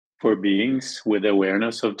For beings with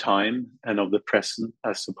awareness of time and of the present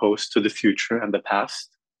as opposed to the future and the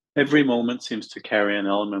past, every moment seems to carry an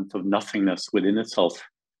element of nothingness within itself.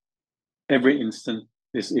 Every instant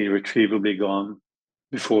is irretrievably gone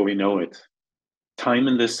before we know it. Time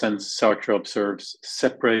in this sense, Sartre observes,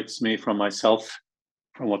 separates me from myself,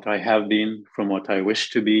 from what I have been, from what I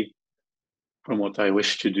wish to be, from what I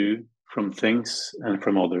wish to do, from things and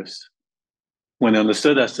from others. When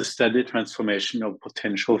understood as the steady transformation of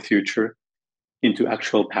potential future into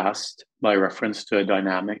actual past by reference to a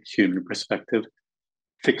dynamic human perspective,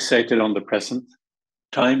 fixated on the present,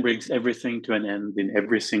 time brings everything to an end in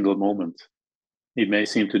every single moment. It may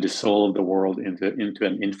seem to dissolve the world into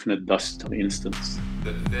an infinite dust of instants.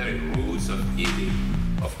 The very roots of evil,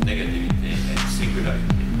 of negativity and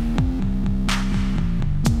singularity,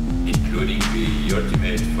 including the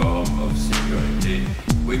ultimate form of singularity,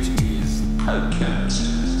 which is the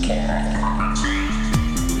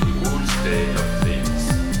whole state of things,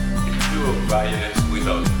 the pure violence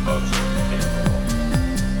without object anymore.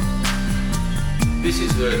 This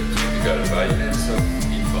is the typical violence of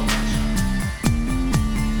information.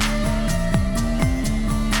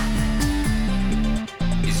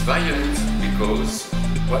 It's violent because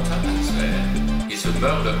what happens there is a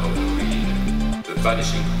murder of the real, the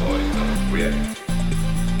vanishing point of reality.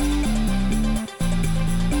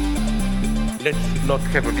 Let's not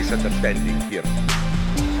have a misunderstanding here.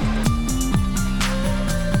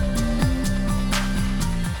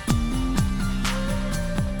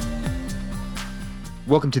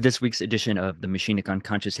 Welcome to this week's edition of the Machinic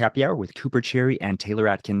Unconscious Happy Hour with Cooper Cherry and Taylor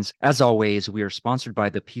Atkins. As always, we are sponsored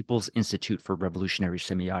by the People's Institute for Revolutionary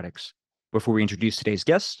Semiotics. Before we introduce today's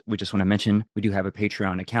guest, we just want to mention we do have a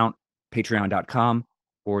Patreon account,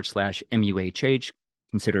 patreon.com/MUHH.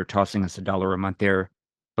 Consider tossing us $1 a month there.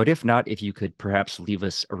 But if not, if you could perhaps leave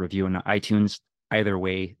us a review on iTunes, either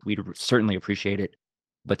way, we'd certainly appreciate it.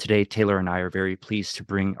 But today, Taylor and I are very pleased to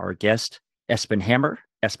bring our guest, Espen Hammer.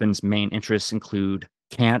 Espen's main interests include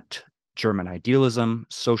Kant, German idealism,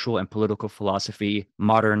 social and political philosophy,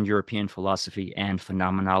 modern European philosophy, and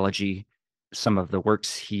phenomenology. Some of the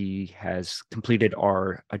works he has completed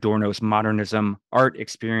are Adorno's Modernism, Art,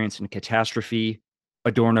 Experience, and Catastrophe,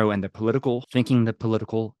 Adorno and the Political, Thinking the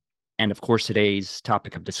Political, and of course, today's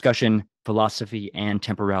topic of discussion, philosophy and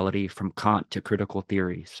temporality from Kant to critical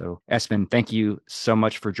theory. So, Espen, thank you so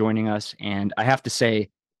much for joining us. And I have to say,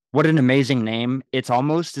 what an amazing name. It's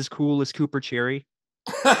almost as cool as Cooper Cherry.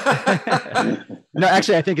 No,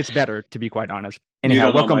 actually, I think it's better, to be quite honest. Anyhow,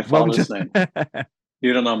 you don't know my welcome father's to... name.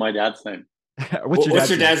 You don't know my dad's name. What's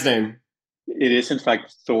your dad's name? It is, in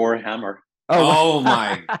fact, Thor Hammer. Oh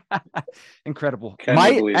my. Incredible.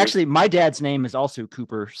 Actually, my dad's name is also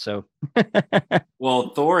Cooper, so. Well,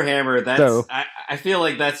 Thor Hammer, I feel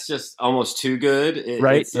like that's just almost too good.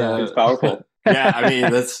 Right? It's powerful. Yeah, I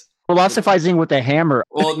mean, that's... Philosophizing with a hammer.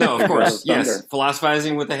 Well, no, of course, yes.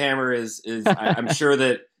 Philosophizing with a hammer is I'm sure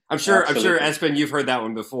Espen, you've heard that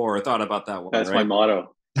one before or thought about that one. That's right? my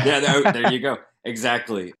motto. Yeah, there you go.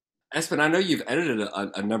 Exactly. Espen, I know you've edited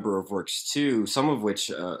a number of works too, some of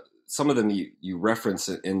them you reference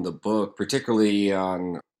in the book, particularly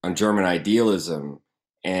on German idealism.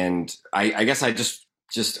 And I guess I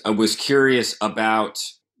was curious about,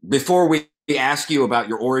 before we ask you about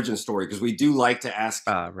your origin story, because we do like to ask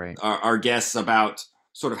our guests about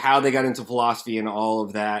sort of how they got into philosophy and all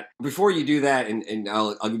of that. Before you do that, and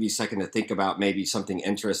I'll give you a second to think about maybe something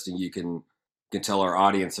interesting you can tell our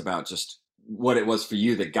audience about just what it was for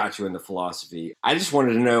you that got you into philosophy. I just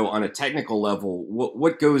wanted to know, on a technical level,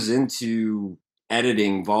 what goes into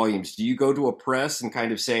editing volumes? Do you go to a press and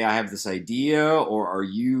kind of say, I have this idea, or are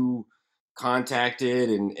you contacted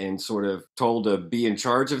and sort of told to be in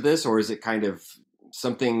charge of this, or is it kind of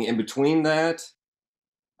something in between that?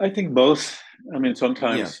 I think both. I mean,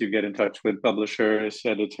 sometimes you get in touch with publishers,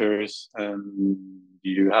 editors, and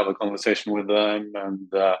you have a conversation with them,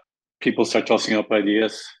 and people start tossing up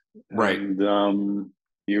ideas. Right. And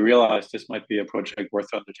you realize this might be a project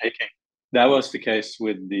worth undertaking. That was the case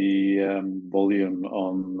with the volume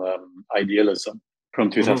on idealism from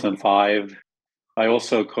 2005. Mm-hmm. I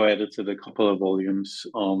also co-edited a couple of volumes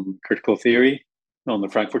on critical theory, on the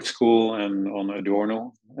Frankfurt School, and on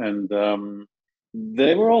Adorno. And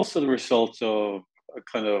they were also the result of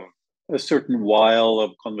a certain while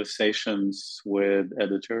of conversations with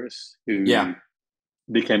editors who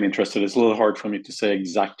became interested. It's a little hard for me to say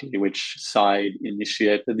exactly which side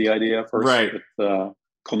initiated the idea first, right, with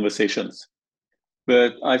conversations.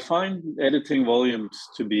 But I find editing volumes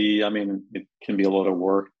to be, I mean, it can be a lot of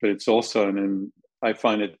work, but it's also, I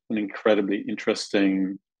find it an incredibly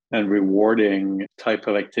interesting and rewarding type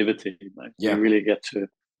of activity. Like, you really get to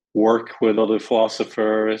work with other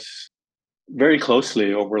philosophers very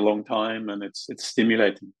closely over a long time, and it's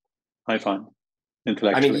stimulating, I find, I mean,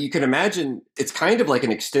 intellectually. you can imagine it's kind of like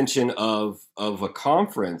an extension of a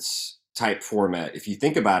conference type format. If you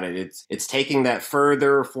think about it, it's taking that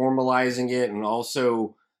further, formalizing it, and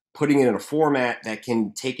also putting it in a format that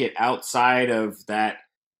can take it outside of that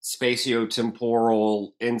spatiotemporal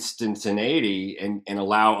instantaneity and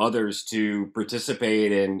allow others to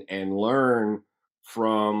participate and learn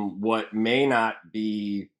from what may not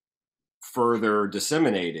be further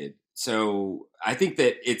disseminated. So I think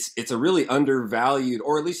that it's a really undervalued,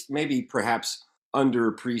 or at least maybe perhaps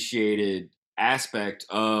underappreciated aspect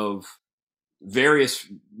of various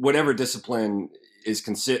whatever discipline is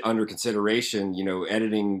under consideration.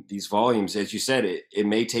 Editing these volumes, as you said, it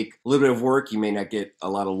may take a little bit of work. You may not get a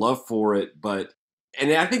lot of love for it, but and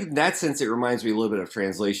I think in that sense, it reminds me a little bit of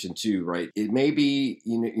translation too, right? It may be,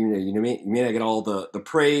 you may not get all the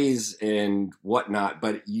praise and whatnot,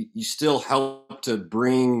 but you still help to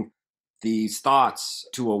bring these thoughts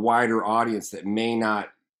to a wider audience that may not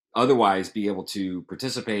otherwise be able to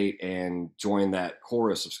participate and join that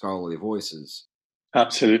chorus of scholarly voices.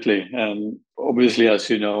 Absolutely. And obviously, as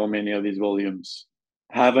you know, many of these volumes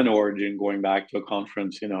have an origin going back to a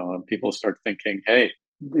conference, and people start thinking, hey,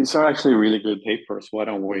 these are actually really good papers. Why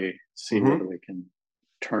don't we see whether we can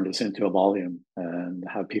turn this into a volume and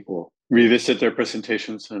have people revisit their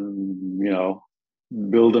presentations and,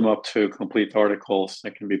 build them up to complete articles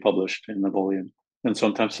that can be published in a volume. And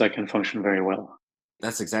sometimes that can function very well.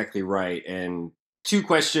 That's exactly right. And 2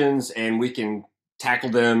 questions, and we can tackle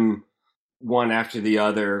them one after the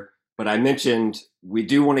other. But I mentioned we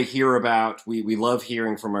do want to hear about, we love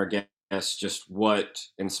hearing from our guests just what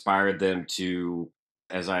inspired them to,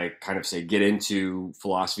 as I kind of say, get into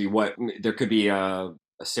philosophy. What there could be a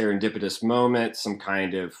serendipitous moment, some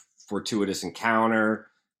kind of fortuitous encounter.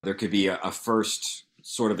 There could be a first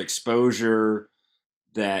sort of exposure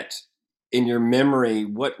that in your memory,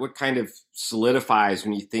 what kind of solidifies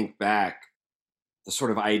when you think back the sort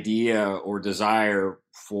of idea or desire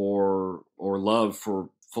for or love for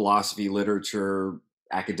philosophy, literature,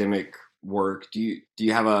 academic work? Do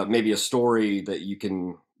you have maybe a story that you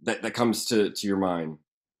can that comes to your mind?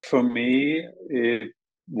 For me, it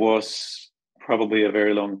was probably a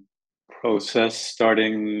very long process,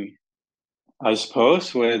 starting, I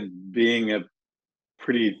suppose, with being a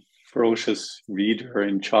pretty ferocious reader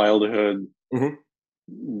in childhood,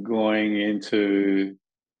 going into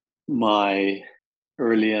my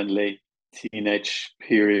early and late teenage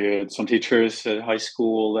period. Some teachers at high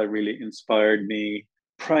school that really inspired me.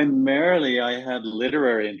 Primarily, I had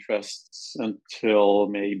literary interests until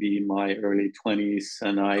maybe my early 20s,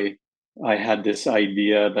 and I had this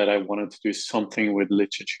idea that I wanted to do something with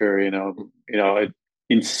literature.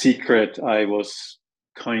 In secret, I was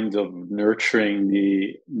kind of nurturing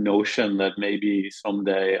the notion that maybe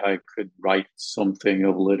someday I could write something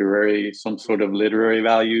of some sort of literary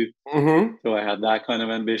value. So I had that kind of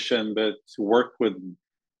ambition, but to work with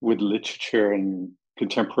literature and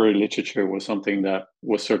contemporary literature was something that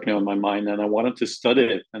was certainly on my mind, and I wanted to study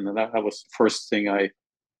it. And that was the first thing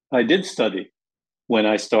I did study when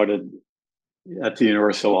I started at the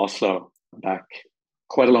University of Oslo back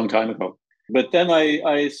quite a long time ago. But then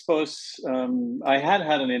I suppose I had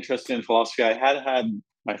an interest in philosophy. I had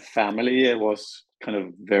my family. It was kind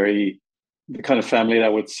of the kind of family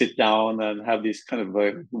that would sit down and have these kind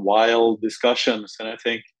of wild discussions. And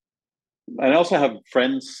I also have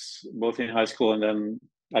friends both in high school and then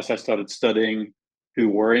as I started studying who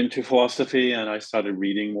were into philosophy, and I started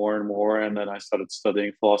reading more and more, and then I started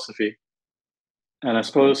studying philosophy. And I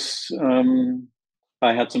suppose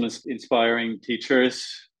I had some inspiring teachers,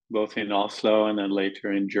 both in Oslo and then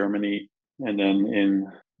later in Germany, and then in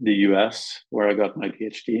the US, where I got my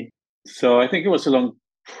PhD. So I think it was a long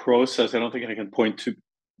process. I don't think I can point to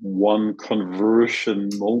one conversion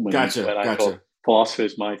moment when I thought philosophy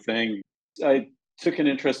is my thing. I took an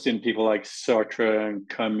interest in people like Sartre and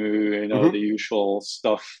Camus, the usual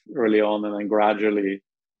stuff early on, and then gradually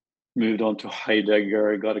moved on to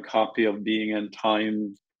Heidegger. I got a copy of Being and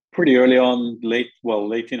Time pretty early on, late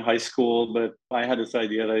in high school. But I had this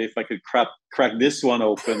idea that if I could crack this one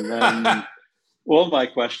open, then all my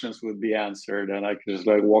questions would be answered, and I could just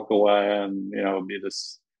walk away and be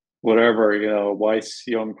this whatever wise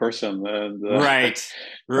young person. And right.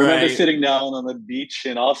 I remember sitting down on the beach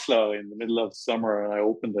in Oslo in the middle of summer, and I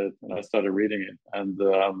opened it and I started reading it. And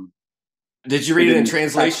did you read it in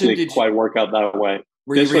translation? Did quite work out that way?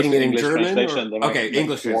 Were you reading it in German?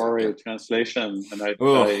 English translation, and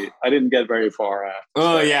I didn't get very far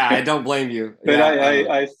after. Yeah, I don't blame you. But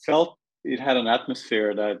I felt it had an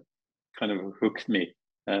atmosphere that kind of hooked me.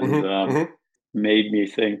 and made me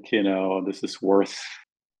think, this is worth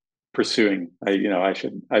pursuing. I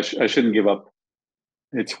shouldn't give up.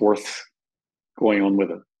 It's worth going on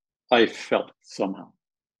with it. I felt somehow.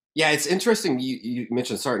 Yeah, it's interesting you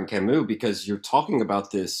mentioned Sartre and Camus because you're talking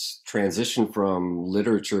about this transition from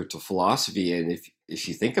literature to philosophy, and if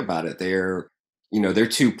you think about it, they're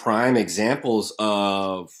two prime examples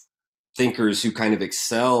of thinkers who kind of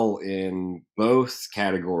excel in both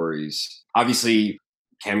categories. Obviously,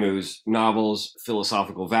 Camus' novels,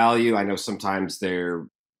 philosophical value. I know sometimes they're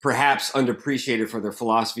perhaps underappreciated for their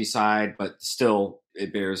philosophy side, but still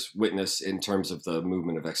it bears witness in terms of the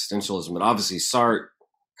movement of existentialism. But obviously, Sartre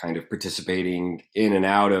kind of participating in and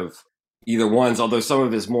out of either ones, although some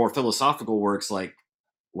of his more philosophical works, like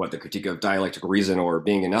the Critique of Dialectical Reason or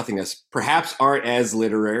Being and Nothingness, perhaps aren't as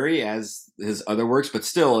literary as his other works, but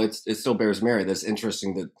still, it still bears merit. That's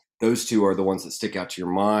interesting that those two are the ones that stick out to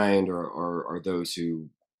your mind, or those who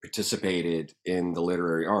participated in the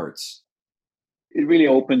literary arts. It really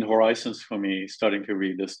opened horizons for me, starting to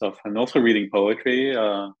read this stuff, and also reading poetry.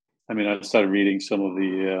 I started reading some of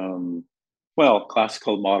the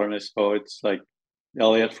classical modernist poets, like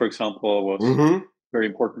Eliot, for example, was very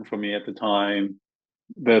important for me at the time.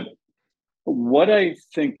 But what I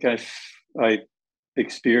think I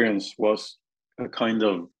experienced was a kind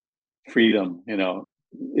of freedom.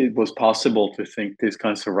 It was possible to think these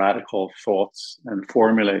kinds of radical thoughts and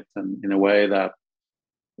formulate them in a way that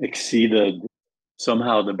exceeded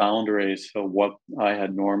somehow the boundaries of what I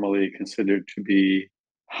had normally considered to be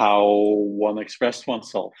how one expressed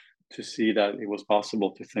oneself. To see that it was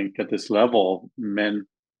possible to think at this level meant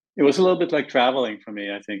it was a little bit like traveling for me,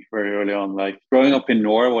 I think, very early on. Like growing up in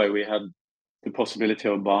Norway, we had the possibility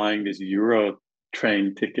of buying these Euro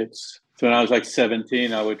train tickets. So when I was like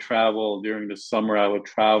 17, I would travel during the summer. I would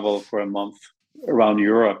travel for a month around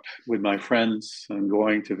Europe with my friends and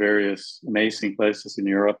going to various amazing places in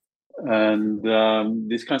Europe. And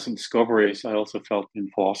these kinds of discoveries I also felt in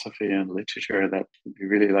philosophy and literature that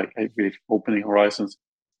really really opening horizons.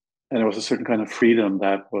 And there was a certain kind of freedom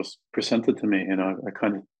that was presented to me, a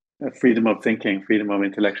kind of a freedom of thinking, freedom of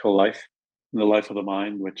intellectual life, and the life of the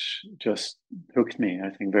mind, which just hooked me,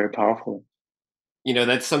 I think, very powerfully.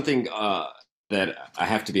 That's something that I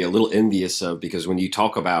have to be a little envious of, because when you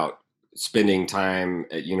talk about spending time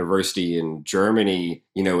at university in Germany,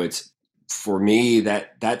 it's, for me,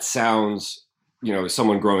 that sounds,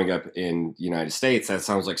 someone growing up in the United States, that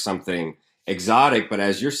sounds like something exotic. But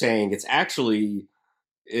as you're saying, it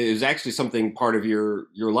is actually something part of your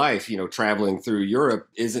life. Traveling through Europe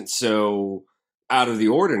isn't so out of the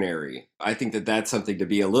ordinary. I think that that's something to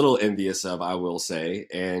be a little envious of, I will say.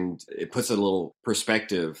 And it puts a little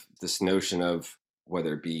perspective, this notion of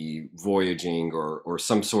whether it be voyaging or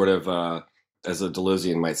some sort of, as a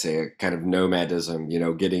Deleuzian might say, a kind of nomadism,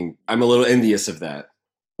 I'm a little envious of that.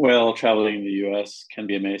 Well, traveling in the US can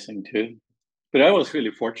be amazing too. But I was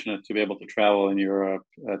really fortunate to be able to travel in Europe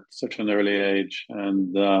at such an early age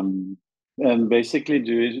and basically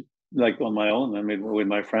do it like on my own and with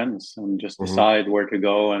my friends and just decide where to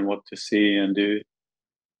go and what to see and do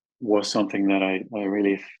was something that I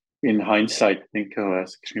really, in hindsight, think of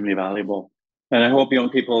as extremely valuable. And I hope young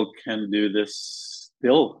people can do this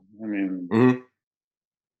still.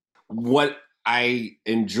 What I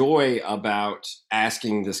enjoy about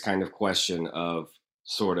asking this kind of question of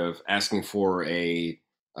sort of asking for a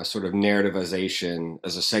sort of narrativization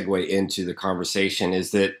as a segue into the conversation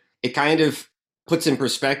is that it kind of puts in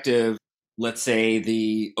perspective, let's say,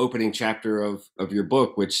 the opening chapter of your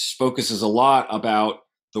book, which focuses a lot about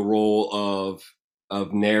the role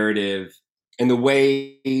of narrative and the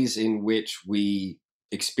ways in which we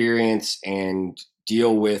experience and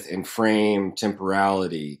deal with and frame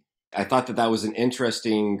temporality. I thought that was an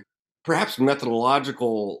interesting, perhaps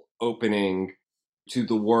methodological opening to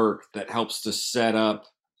the work that helps to set up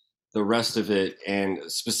the rest of it. And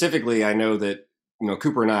specifically, I know that,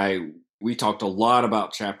 Cooper and I, we talked a lot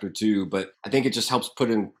about chapter 2, but I think it just helps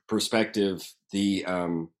put in perspective the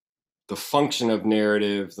function of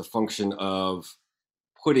narrative, the function of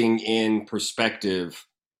putting in perspective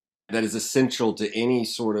that is essential to any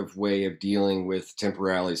sort of way of dealing with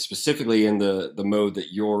temporality, specifically in the mode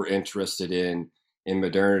that you're interested in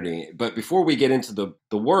modernity. But before we get into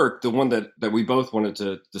the work, the one that we both wanted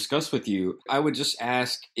to discuss with you, I would just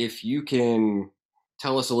ask if you can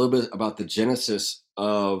tell us a little bit about the genesis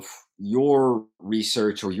of your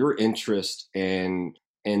research or your interest in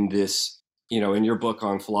this, in your book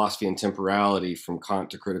on philosophy and temporality, from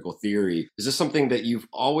Kant to critical theory. Is this something that you've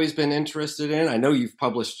always been interested in? I know you've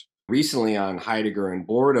published recently on Heidegger and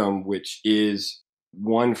boredom, which is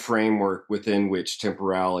one framework within which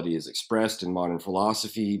temporality is expressed in modern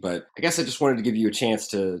philosophy. But I guess I just wanted to give you a chance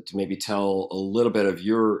to maybe tell a little bit of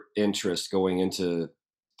your interest going into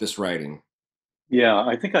this writing. Yeah,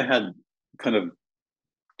 I think I had kind of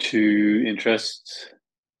two interests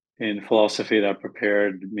in philosophy that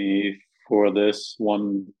prepared me for this.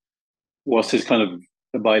 One was this kind of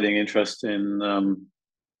abiding interest in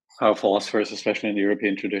how philosophers, especially in the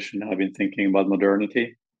European tradition, have been thinking about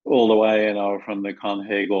modernity all the way, from the Kant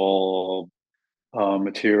Hegel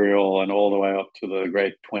material and all the way up to the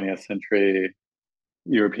great 20th century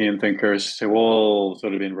European thinkers who all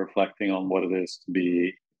sort of been reflecting on what it is to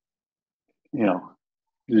be,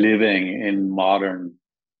 living in modern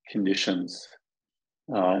conditions.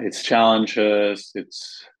 Its challenges,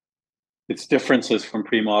 its differences from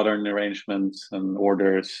pre-modern arrangements and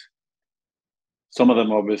orders. Some of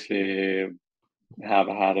them obviously have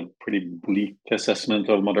had a pretty bleak assessment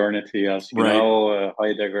of modernity, as you Right. know,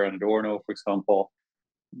 Heidegger and Adorno, for example.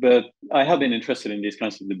 But I have been interested in these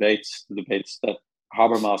kinds of debates, the debates that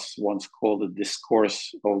Habermas once called the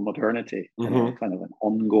discourse of modernity, kind of an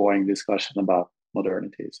ongoing discussion about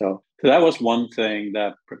modernity. So that was one thing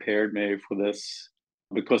that prepared me for this,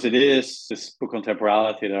 because it is this book on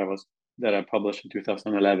temporality that I published in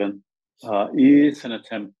 2011 is an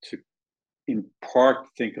attempt to, in part,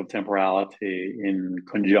 think of temporality in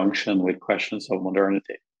conjunction with questions of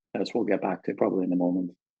modernity, as we'll get back to probably in a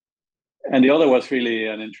moment. And the other was really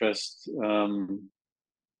an interest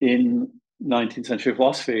in 19th century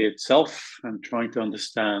philosophy itself and trying to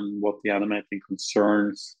understand what the animating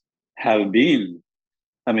concerns have been.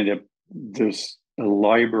 I mean, there's a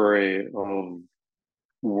library of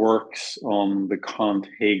works on the Kant,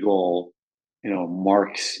 Hegel,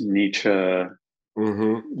 Marx, Nietzsche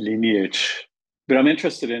lineage. But I'm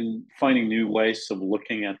interested in finding new ways of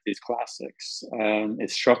looking at these classics. It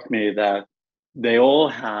struck me that they all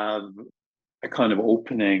have a kind of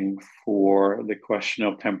opening for the question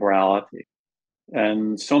of temporality.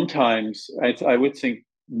 And sometimes I would think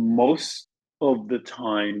most of the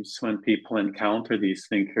times when people encounter these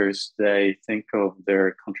thinkers, they think of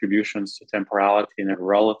their contributions to temporality in a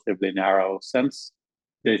relatively narrow sense.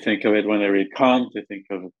 They think of it when they read Kant, they think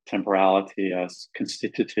of temporality as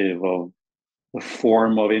constitutive of the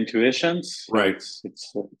form of intuitions. Right.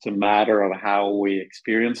 It's a matter of how we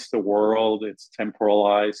experience the world. It's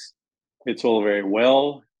temporalized. It's all very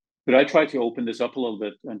well. But I try to open this up a little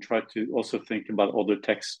bit and try to also think about other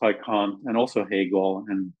texts by Kant and also Hegel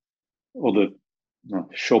and other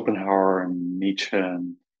Schopenhauer and Nietzsche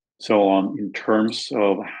and so on, in terms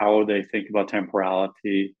of how they think about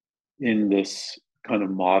temporality in this kind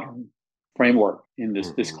of modern framework, in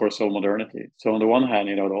this discourse of modernity. So on the one hand,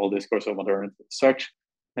 the whole discourse of modernity as such,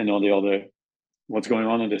 and on the other, what's going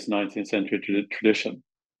on in this 19th century tradition.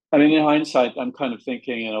 I mean, in hindsight, I'm kind of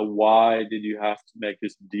thinking, why did you have to make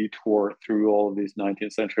this detour through all of these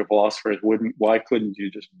 19th century philosophers? Why couldn't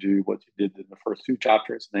you just do what you did in the first two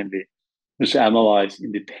chapters, namely just analyze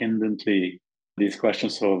independently these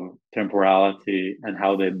questions of temporality and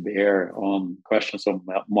how they bear on questions of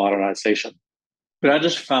modernization? But I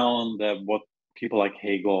just found that what people like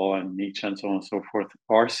Hegel and Nietzsche and so on and so forth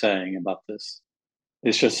are saying about this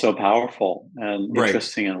is just so powerful and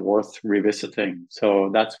interesting and worth revisiting. So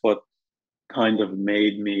that's what kind of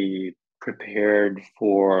made me prepared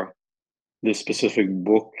for this specific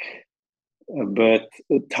book. But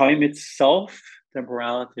time itself,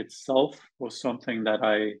 temporality itself, was something that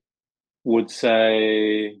I would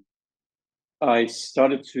say I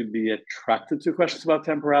started to be attracted to questions about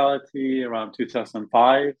temporality around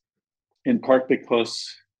 2005, in part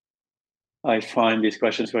because I find these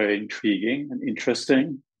questions very intriguing and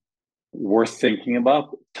interesting, worth thinking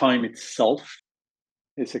about. Time itself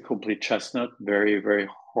is a complete chestnut, very, very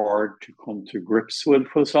hard to come to grips with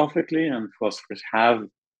philosophically, and philosophers have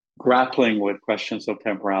grappling with questions of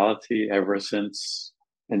temporality ever since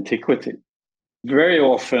antiquity. Very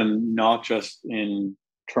often, not just in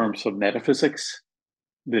terms of metaphysics,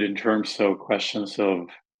 but in terms of questions of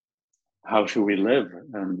how should we live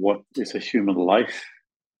and what is a human life?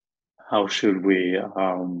 How should we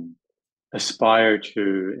aspire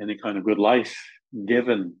to any kind of good life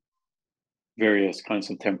given various kinds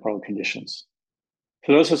of temporal conditions?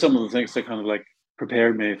 So those are some of the things that kind of like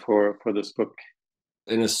prepared me for this book.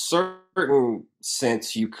 In a certain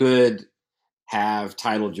sense, you could have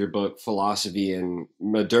titled your book Philosophy and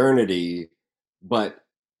Modernity, but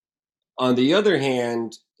on the other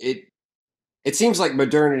hand, it seems like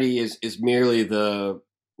modernity is merely the,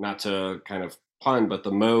 not to kind of pun, but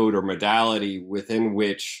the mode or modality within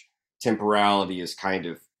which temporality is kind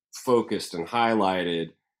of focused and highlighted,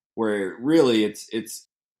 where really it's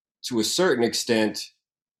to a certain extent,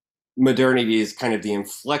 modernity is kind of the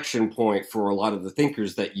inflection point for a lot of the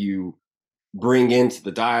thinkers that you bring into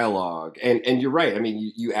the dialogue. And you're right. I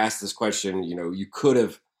mean, you asked this question. You could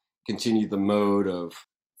have continued the mode of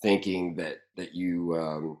thinking that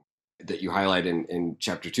you highlight in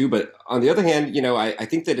chapter 2. But on the other hand, I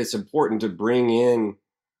think that it's important to bring in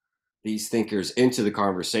these thinkers into the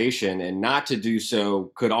conversation, and not to do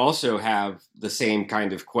so could also have the same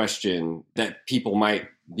kind of question that people might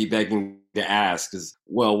be begging to ask is,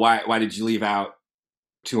 well, why did you leave out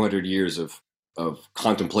 200 years of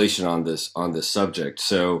contemplation on this subject?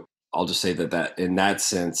 So I'll just say that in that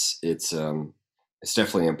sense, it's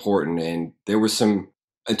definitely important. And there was some,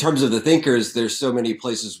 in terms of the thinkers, there's so many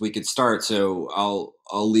places we could start. So I'll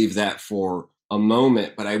leave that for a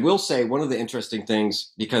moment. But I will say one of the interesting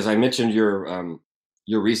things, because I mentioned your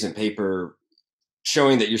recent paper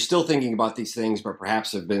showing that you're still thinking about these things, but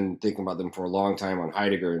perhaps have been thinking about them for a long time, on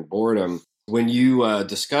Heidegger and boredom. When you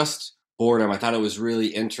discussed boredom, I thought it was really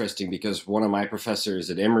interesting because one of my professors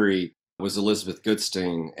at Emory was Elizabeth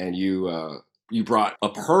Goodstein, and you brought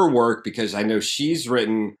up her work because I know she's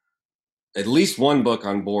written at least one book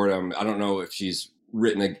on boredom. I don't know if she's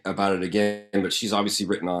written about it again, but she's obviously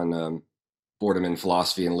written on boredom in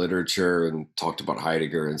philosophy and literature and talked about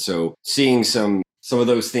Heidegger. And so seeing some of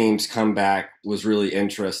those themes come back was really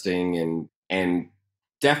interesting, and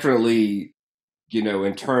definitely,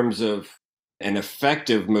 in terms of an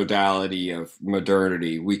effective modality of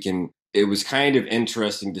modernity, it was kind of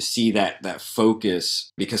interesting to see that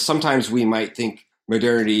focus, because sometimes we might think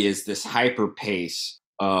modernity is this hyper pace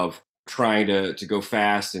of trying to go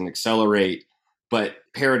fast and accelerate. But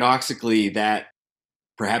paradoxically, that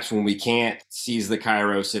perhaps when we can't seize the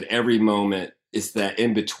kairos at every moment, it's that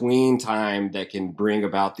in between time that can bring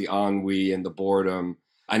about the ennui and the boredom.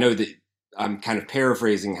 I know that I'm kind of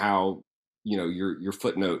paraphrasing how your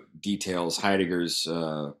footnote details Heidegger's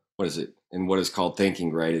what is it, and what is called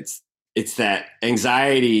thinking, right? It's that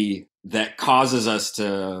anxiety that causes us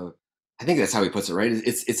to, I think that's how he puts it, right?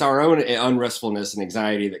 It's our own unrestfulness and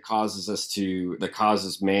anxiety that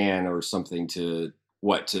causes man or something to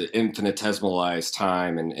infinitesimalize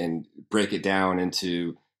time and break it down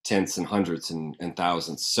into tenths and hundreds and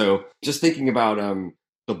thousands. So just thinking about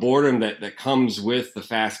the boredom that comes with the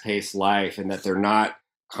fast-paced life, and that they're not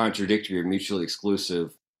contradictory or mutually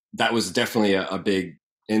exclusive, that was definitely a big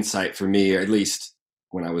insight for me, or at least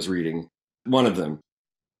when I was reading one of them.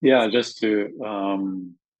 Yeah, just to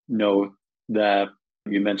note that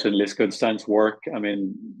you mentioned Liz Goodstein's work. I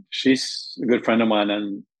mean, she's a good friend of mine,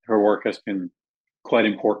 and her work has been quite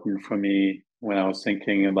important for me when I was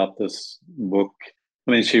thinking about this book.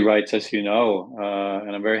 I mean, she writes, as you know,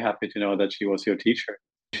 and I'm very happy to know that she was your teacher.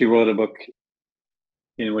 She wrote a book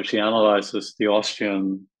in which she analyzes the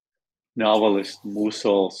Austrian novelist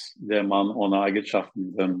Musil's Der Mann ohne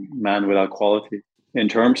Eigenschaften, the man without quality, in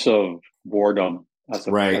terms of boredom as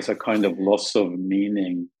a kind of loss of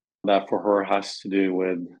meaning that for her has to do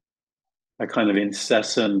with a kind of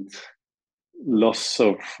incessant loss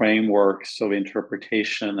of frameworks of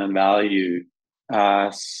interpretation and value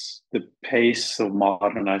as the pace of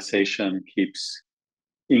modernization keeps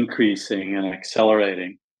increasing and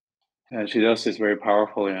accelerating. And she does this very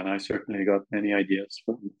powerfully, and I certainly got many ideas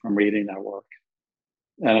from reading that work.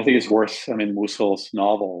 And I think it's worth, I mean, Musil's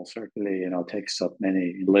novel certainly, takes up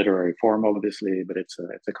many in literary form, obviously, but it's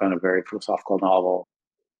a kind of very philosophical novel.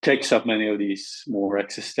 Takes up many of these more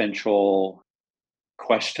existential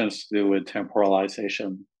questions to do with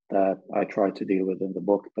temporalization that I try to deal with in the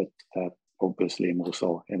book, but that obviously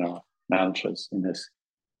Musil, manages in this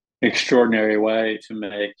extraordinary way to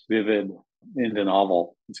make vivid in the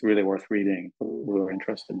novel. It's really worth reading who are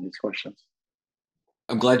interested in these questions.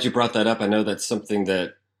 I'm glad you brought that up. I know that's something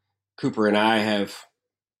that Cooper and I have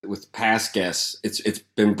with past guests. It's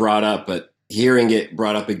been brought up, but hearing it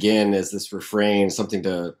brought up again as this refrain, something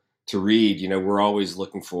to read. We're always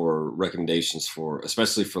looking for recommendations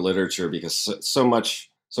especially for literature, because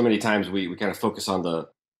so many times we kind of focus on the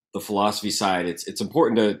philosophy side. It's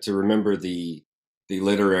important to remember the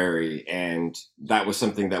literary, and that was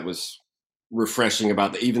something that was refreshing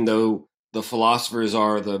about even though the philosophers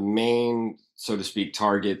are the main, so to speak,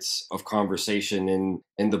 targets of conversation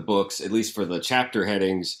in the books, at least for the chapter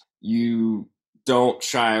headings, you don't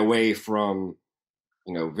shy away from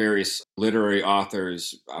various literary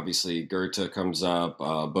authors. Obviously, Goethe comes up,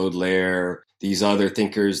 Baudelaire, these other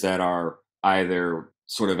thinkers that are either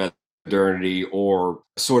sort of at modernity or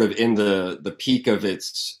sort of in the peak of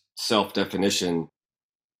its self-definition,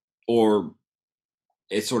 or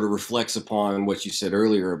it sort of reflects upon what you said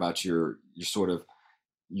earlier about your sort of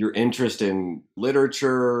your interest in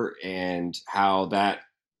literature and how that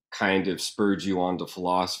kind of spurred you onto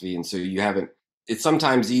philosophy. And so you haven't, it's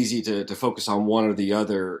sometimes easy to focus on one or the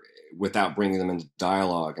other without bringing them into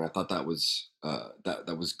dialogue. And I thought that was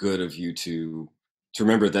that was good of you to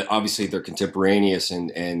remember that obviously they're contemporaneous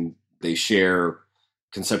and they share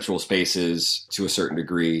conceptual spaces to a certain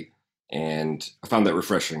degree. And I found that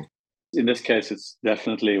refreshing. In this case, it's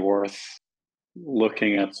definitely worth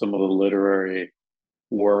looking at some of the literary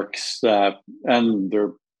works that, and there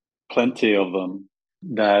are plenty of them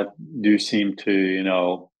that do seem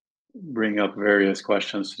to, bring up various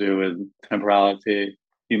questions to do with temporality.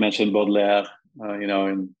 You mentioned Baudelaire,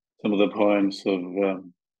 in some of the poems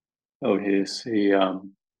of his,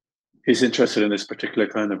 he's interested in this particular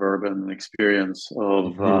kind of urban experience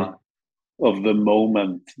of the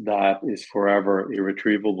moment that is forever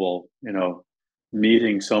irretrievable.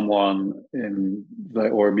 Meeting someone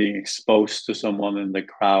or being exposed to someone in the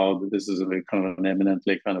crowd. This is a kind of an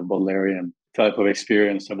eminently kind of Baudelairean type of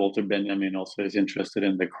experience. And Walter Benjamin also is interested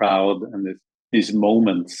in the crowd and these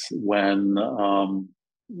moments when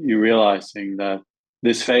you're realizing that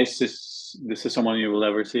this is someone you will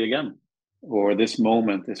never see again, or this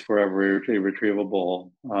moment is forever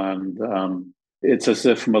irretrievable. And it's as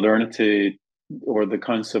if modernity, or the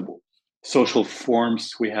kinds of social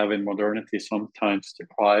forms we have in modernity, sometimes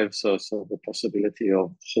deprives us of the possibility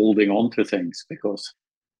of holding on to things, because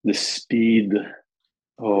the speed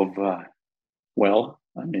of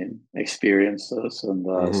experiences and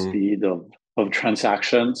the speed of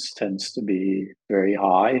transactions tends to be very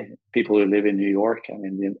high. People who live in New York,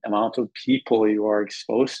 the amount of people you are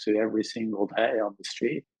exposed to every single day on the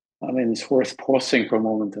street, it's worth pausing for a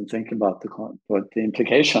moment and think about the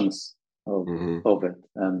implications of it,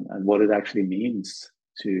 and what it actually means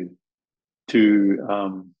to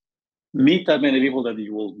meet that many people that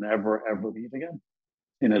you will never ever meet again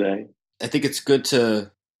in a day. I think it's good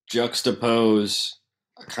to juxtapose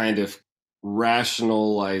a kind of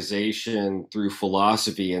rationalization through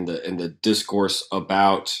philosophy and the discourse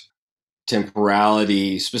about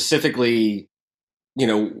temporality, specifically,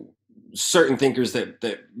 certain thinkers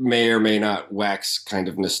that may or may not wax kind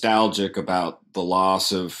of nostalgic about the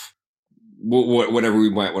loss of whatever we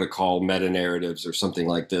might want to call meta narratives or something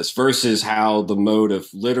like this, versus how the mode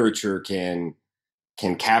of literature can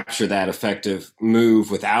capture that effective move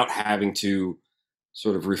without having to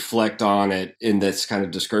sort of reflect on it in this kind of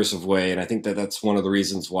discursive way. And I think that that's one of the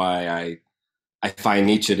reasons why I find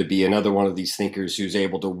Nietzsche to be another one of these thinkers who's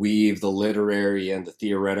able to weave the literary and the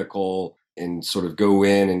theoretical and sort of go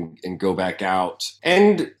in and go back out.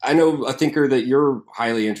 And I know a thinker that you're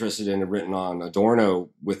highly interested in, written on, Adorno,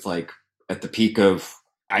 with I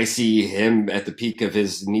see him at the peak of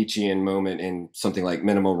his Nietzschean moment in something like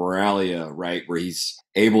Minima Moralia, right? Where he's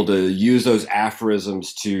able to use those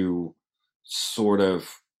aphorisms to sort of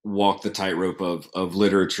walk the tightrope of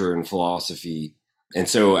literature and philosophy. And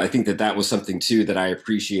so I think that was something too that I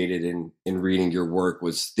appreciated in reading your work,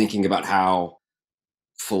 was thinking about how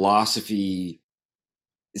philosophy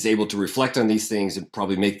is able to reflect on these things and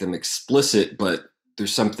probably make them explicit, but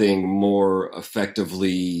there's something more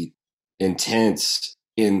effectively intense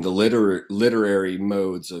in the literary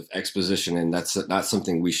modes of exposition. And that's not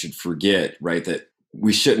something we should forget, right? That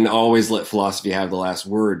we shouldn't always let philosophy have the last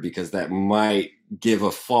word, because that might give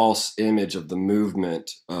a false image of the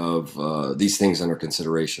movement of these things under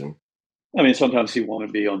consideration. Sometimes you want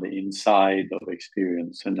to be on the inside of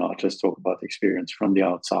experience and not just talk about experience from the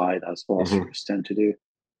outside, as philosophers tend to do.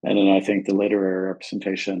 And then I think the literary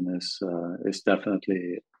representation is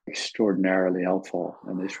definitely extraordinarily helpful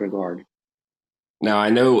in this regard. Now,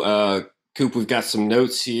 I know, Coop, we've got some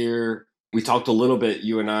notes here. We talked a little bit,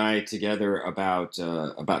 you and I, together about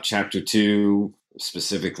chapter 2,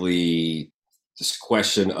 specifically this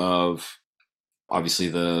question of obviously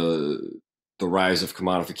the rise of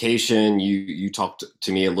commodification. You talked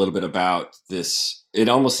to me a little bit about this. It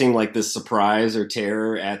almost seemed like this surprise or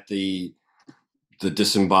terror at the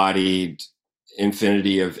disembodied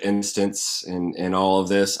infinity of instance and all of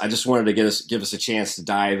this. I just wanted to give us a chance to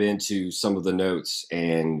dive into some of the notes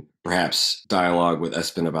and perhaps dialogue with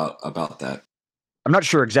Espen about that. I'm not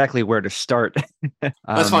sure exactly where to start.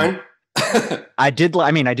 That's fine. I did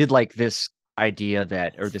like this idea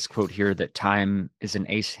that, or this quote here, that time is an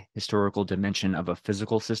ahistorical dimension of a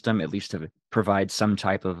physical system, at least to provide some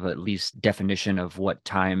type of at least definition of what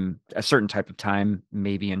time, a certain type of time,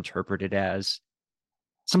 may be interpreted as.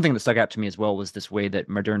 Something that stuck out to me as well was this way that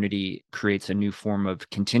modernity creates a new form of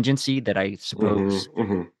contingency that I suppose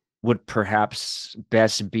would perhaps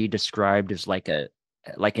best be described as like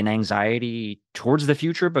an anxiety towards the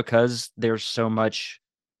future, because there's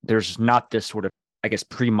not this sort of, I guess,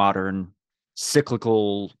 pre-modern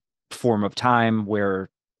cyclical form of time where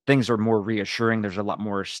things are more reassuring. There's a lot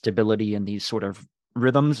more stability in these sort of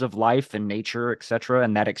rhythms of life and nature, et cetera,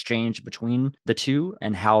 and that exchange between the two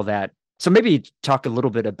and how that. So maybe talk a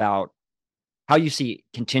little bit about how you see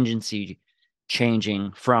contingency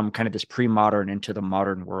changing from kind of this pre-modern into the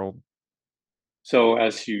modern world. So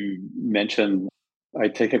as you mentioned, I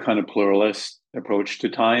take a kind of pluralist approach to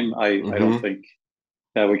time. I don't think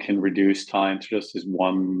that we can reduce time to just this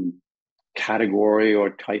one category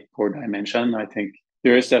or type or dimension. I think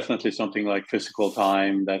there is definitely something like physical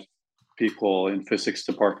time that people in physics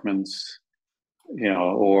departments,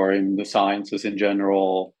 or in the sciences in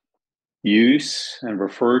general, use and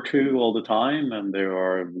refer to all the time. And there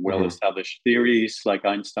are well-established theories like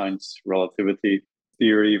Einstein's relativity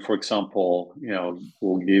theory, for example,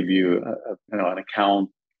 will give you an account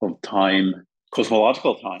of time,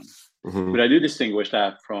 cosmological time. But I do distinguish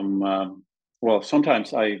that from,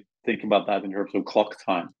 sometimes I think about that in terms of clock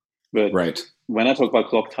time. But when I talk about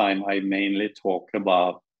clock time, I mainly talk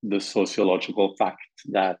about the sociological fact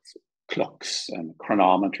that clocks and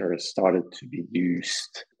chronometers started to be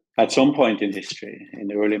used. At some point in history, in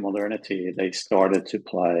the early modernity, they started to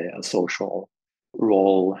play a social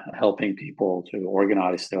role, helping people to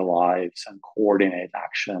organize their lives and coordinate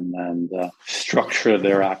action and structure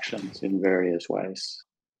their actions in various ways.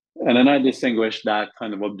 And then I distinguish that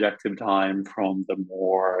kind of objective time from the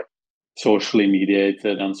more socially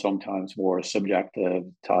mediated and sometimes more subjective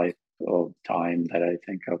type of time that I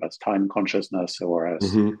think of as time consciousness or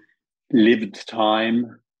as lived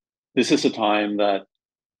time. This is a time that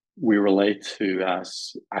we relate to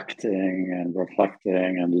as acting and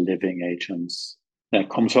reflecting and living agents. That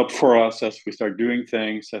comes up for us as we start doing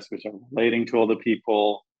things, as we start relating to other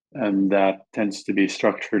people. And that tends to be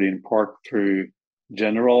structured in part through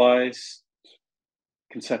generalized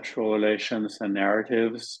conceptual relations and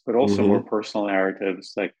narratives, but also more personal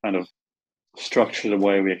narratives that kind of structure the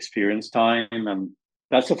way we experience time. And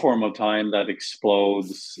that's a form of time that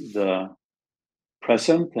explodes the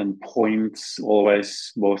present and points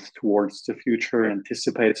always both towards the future,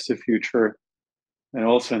 anticipates the future, and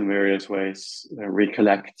also in various ways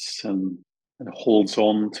recollects and holds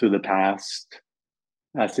on to the past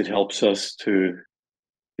as it helps us to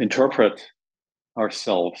interpret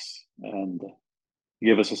ourselves and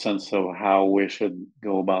give us a sense of how we should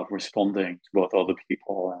go about responding to both other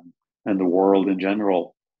people and the world in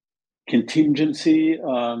general. Contingency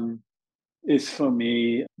is for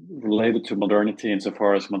me related to modernity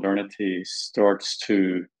insofar as modernity starts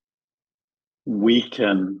to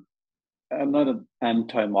weaken. I'm not an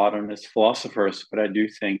anti-modernist philosopher, but I do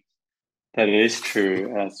think that it is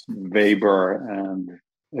true, as Weber and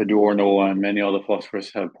Adorno and many other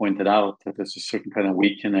philosophers have pointed out, that there's a certain kind of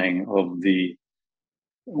weakening of the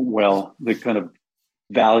kind of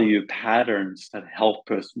value patterns that help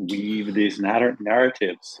us weave these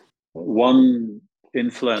narratives. One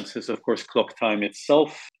influence is, of course, clock time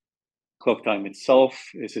itself. Clock time itself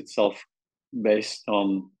is itself based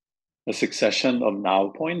on a succession of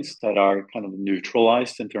now points that are kind of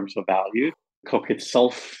neutralized in terms of value. Clock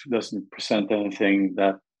itself doesn't present anything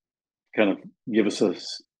that kind of gives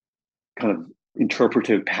us kind of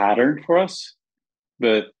interpretive pattern for us,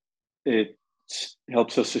 but it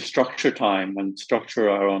helps us to structure time and structure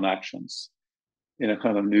our own actions in a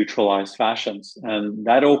kind of neutralized fashions. And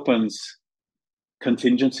that opens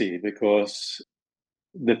contingency because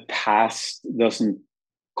the past doesn't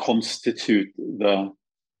constitute the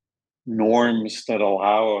norms that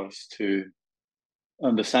allow us to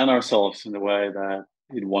understand ourselves in the way that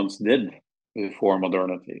it once did before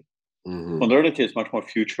modernity. Modernity is much more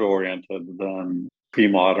future-oriented than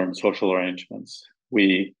pre-modern social arrangements.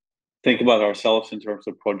 We think about ourselves in terms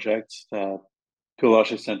of projects that, to a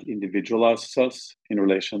large extent, individualizes us in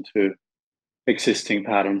relation to existing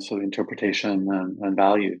patterns of interpretation and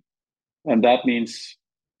value. And that means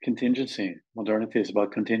contingency. Modernity is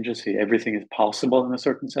about contingency. Everything is possible in a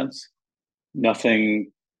certain sense.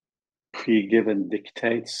 Nothing pre-given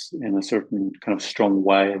dictates in a certain kind of strong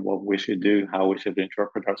way what we should do, how we should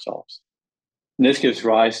interpret ourselves. And this gives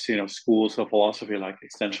rise to schools of philosophy like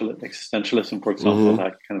existentialism, for example,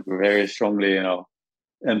 that kind of very strongly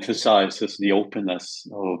emphasizes the openness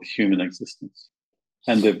of human existence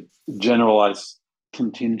and the generalized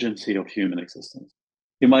contingency of human existence.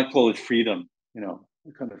 You might call it freedom,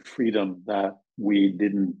 a kind of freedom that we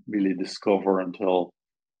didn't really discover until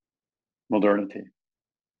modernity.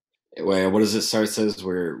 Well, what does it start? Says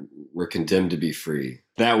we're condemned to be free.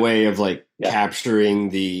 That way of capturing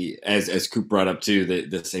the, as Coop brought up too,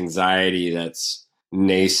 this anxiety that's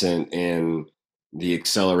nascent in the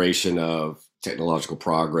acceleration of technological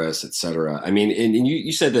progress, et cetera. I mean, and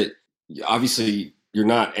you said that obviously you're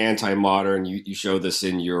not anti-modern. You show this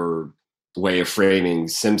in your way of framing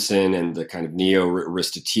Simpson and the kind of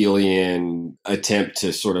neo-Aristotelian attempt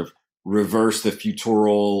to sort of reverse the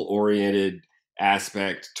futural-oriented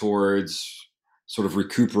aspect towards sort of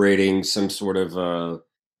recuperating some sort of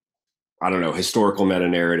I don't know, historical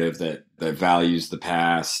meta-narrative that values the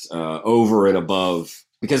past over and above.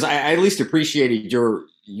 Because I at least appreciated your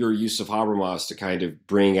use of Habermas to kind of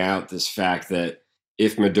bring out this fact that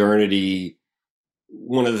if modernity,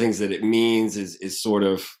 one of the things that it means is sort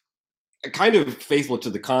of kind of faithful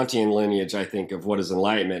to the Kantian lineage, I think, of what is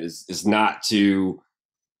enlightenment is not to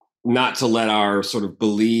let our sort of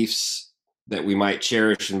beliefs that we might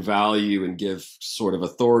cherish and value and give sort of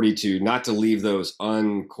authority to, not to leave those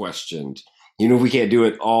unquestioned. If we can't do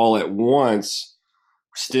it all at once,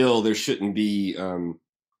 still there shouldn't be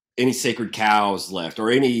any sacred cows left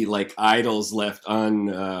or any like idols left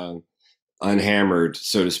unhammered,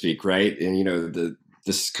 so to speak, right? And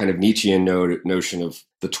this kind of Nietzschean notion of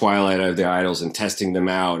the twilight of the idols and testing them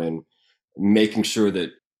out and making sure that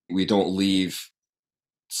we don't leave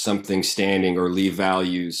something standing or leave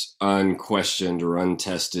values unquestioned or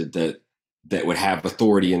untested that would have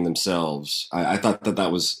authority in themselves. I thought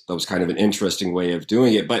that was kind of an interesting way of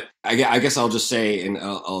doing it. But I guess I'll just say, and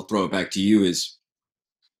I'll throw it back to you, is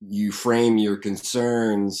you frame your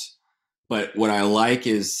concerns, but what I like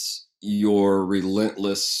is your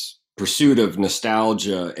relentless pursuit of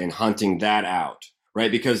nostalgia and hunting that out, right?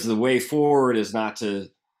 Because the way forward is not to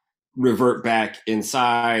revert back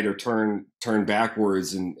inside or turn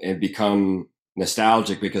backwards and become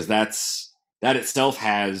nostalgic, because that itself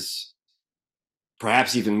has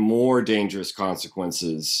perhaps even more dangerous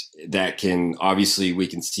consequences that can, obviously we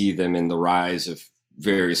can see them in the rise of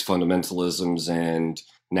various fundamentalisms and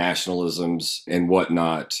nationalisms and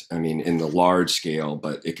whatnot. I mean, in the large scale,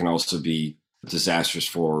 but it can also be disastrous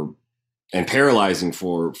for and paralyzing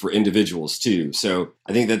for individuals too. So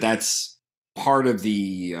I think that's part of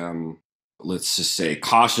the, let's just say,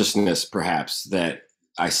 cautiousness perhaps that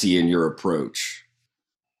I see in your approach.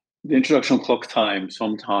 The introduction of clock time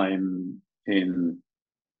sometime in,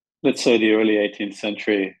 let's say, the early 18th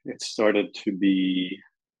century, it started to be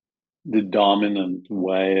the dominant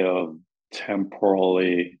way of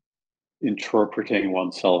temporally interpreting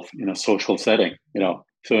oneself in a social setting,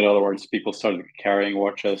 So in other words, people started carrying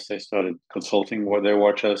watches, they started consulting with their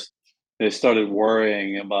watches, they started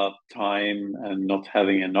worrying about time and not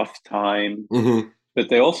having enough time. Mm-hmm. But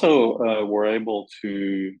they also were able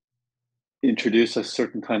to introduce a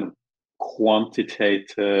certain kind of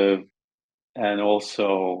quantitative and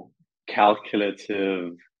also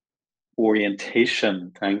calculative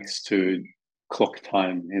orientation thanks to clock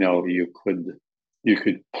time. You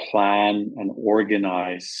could plan and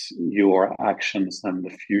organize your actions and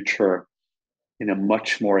the future in a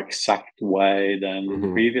much more exact way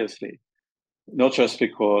than previously. Not just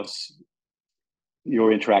because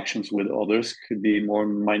your interactions with others could be more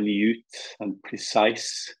minute and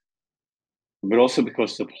precise, but also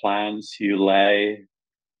because the plans you lay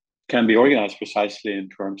can be organized precisely in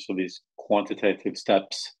terms of these quantitative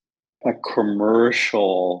steps. A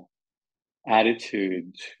commercial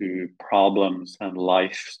attitude to problems and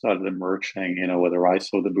life started emerging, with the rise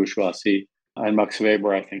of the bourgeoisie. And Max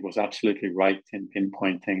Weber, I think, was absolutely right in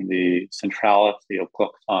pinpointing the centrality of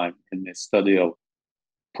clock time in his study of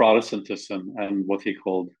Protestantism and what he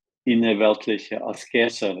called innerweltliche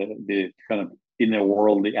Askese, the kind of inner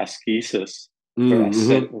worldly ascesis, or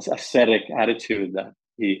ascetic attitude that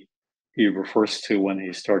he refers to when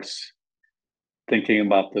he starts thinking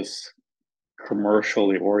about this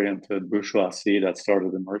commercially oriented bourgeoisie that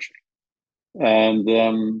started emerging.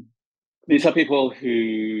 And these are people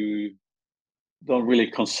who don't really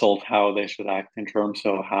consult how they should act in terms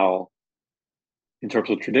of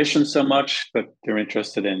tradition so much, but they're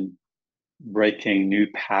interested in breaking new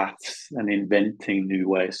paths and inventing new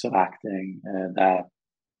ways of acting that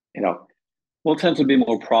will tend to be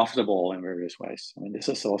more profitable in various ways. I mean, this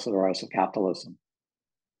is also the rise of capitalism.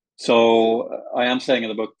 So I am saying in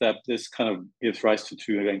the book that this kind of gives rise to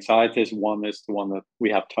two anxieties. One is the one that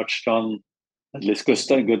we have touched on, at least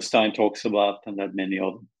Goodstein talks about, and that many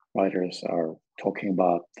other writers are talking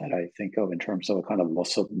about, that I think of in terms of a kind of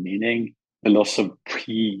loss of meaning, a loss of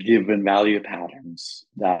pre-given value patterns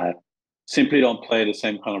that simply don't play the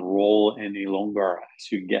same kind of role any longer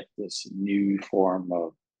as you get this new form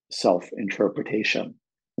of self-interpretation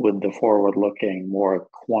with the forward-looking, more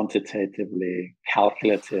quantitatively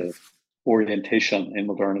calculative orientation in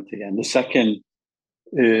modernity. And the second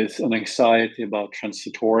is an anxiety about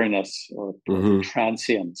transitoriness or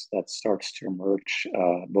transience that starts to emerge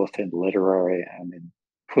both in literary and in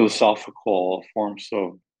philosophical forms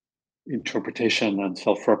of interpretation and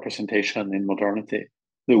self-representation in modernity.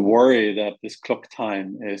 The worry that this clock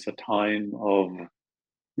time is a time of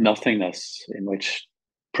nothingness in which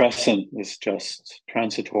present is just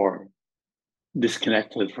transitory,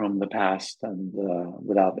 disconnected from the past and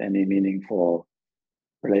without any meaningful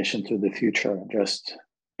relation to the future, just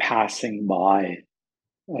passing by,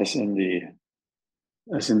 as in the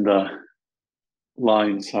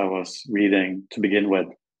lines I was reading to begin with.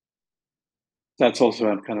 That's also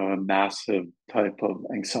a kind of a massive type of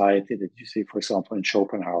anxiety that you see, for example, in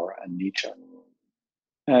Schopenhauer and Nietzsche.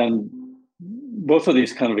 And both of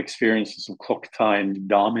these kind of experiences of clock time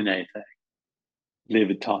dominating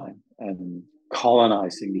lived time and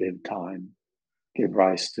colonizing lived time give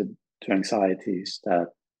rise to anxieties that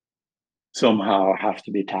somehow have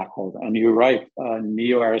to be tackled. And you're right,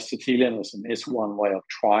 neo-Aristotelianism is one way of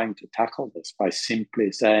trying to tackle this by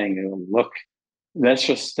simply saying, look, let's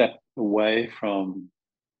just step away from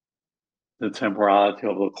the temporality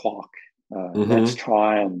of the clock. Let's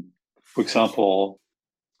try and, for example,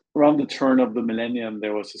 around the turn of the millennium,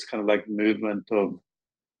 there was this kind of like movement of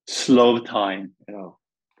slow time,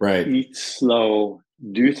 right? Eat slow,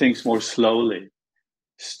 do things more slowly,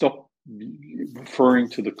 stop referring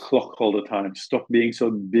to the clock all the time, stop being so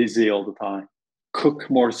busy all the time, cook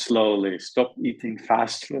more slowly, stop eating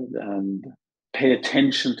fast food, and pay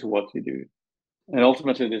attention to what you do. And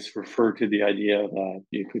ultimately, this referred to the idea that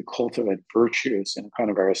you could cultivate virtues in a kind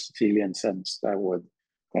of Aristotelian sense that would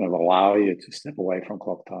kind of allow you to step away from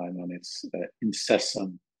clock time and its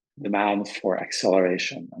incessant demands for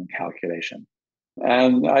acceleration and calculation.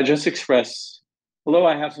 And I just express, although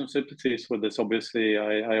I have some sympathies with this, obviously,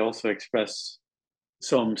 I also express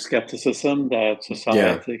some skepticism that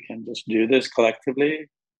society can just do this collectively.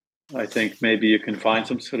 I think maybe you can find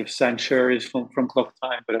some sort of sanctuaries from clock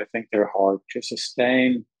time, but I think they're hard to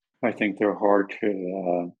sustain. I think they're hard to,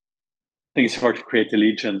 I think it's hard to create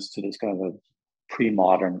allegiance to this kind of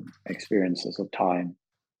pre-modern experiences of time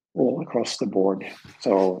all across the board.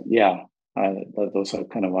 So yeah, those are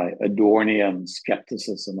kind of my Adornian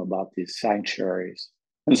skepticism about these sanctuaries.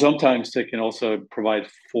 And sometimes they can also provide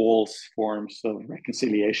false forms of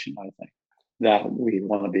reconciliation, I think, that we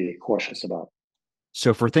want to be cautious about.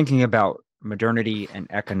 So if we're thinking about modernity and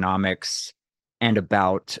economics and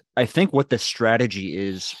about, I think what the strategy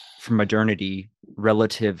is for modernity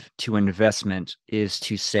relative to investment is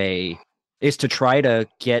to try to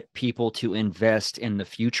get people to invest in the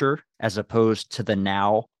future as opposed to the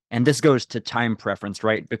now. And this goes to time preference,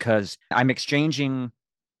 right? Because I'm exchanging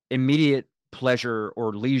immediate pleasure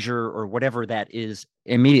or leisure or whatever that is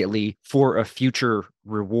immediately for a future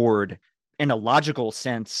reward. In a logical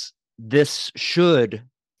sense, this should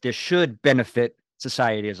benefit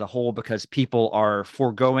society as a whole because people are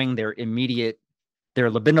foregoing their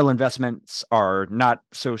libidinal investments are not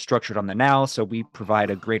so structured on the now. So we provide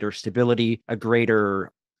a greater stability, a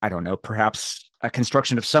greater, I don't know, perhaps a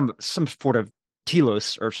construction of some sort of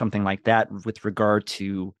telos or something like that with regard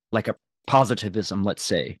to like a positivism, let's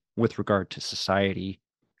say, with regard to society.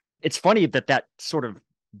 It's funny that sort of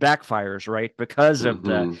backfires, right? Because of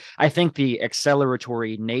I think the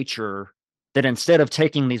acceleratory nature that instead of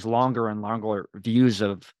taking these longer and longer views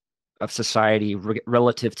of society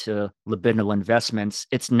relative to libidinal investments,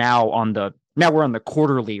 it's now we're on the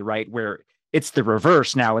quarterly, right? Where it's the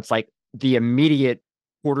reverse now. It's like the immediate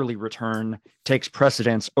quarterly return takes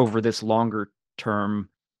precedence over this longer term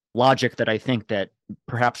logic that I think that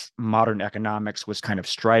perhaps modern economics was kind of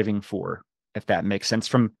striving for, if that makes sense.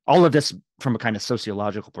 From all of this, from a kind of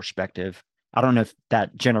sociological perspective, I don't know if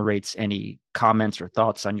that generates any comments or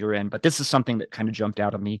thoughts on your end, but this is something that kind of jumped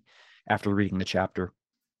out at me after reading the chapter.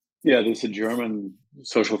 Yeah, there's a German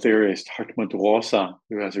social theorist, Hartmut Rosa,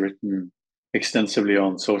 who has written extensively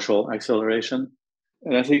on social acceleration.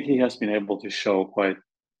 And I think he has been able to show quite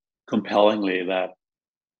compellingly that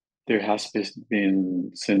there has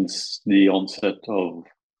been since the onset of,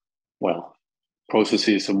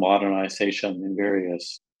 processes of modernization in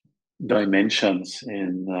various dimensions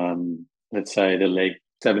in, let's say, the late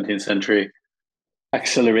 17th century,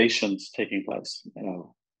 accelerations taking place.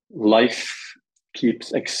 Life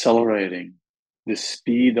keeps accelerating. The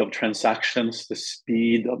speed of transactions, the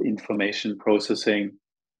speed of information processing,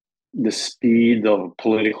 the speed of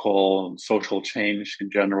political and social change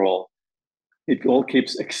in general, it all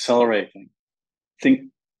keeps accelerating. Think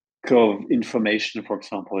of information, for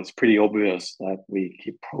example. It's pretty obvious that we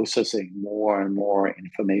keep processing more and more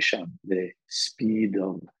information. The speed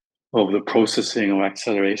of the processing of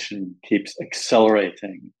acceleration keeps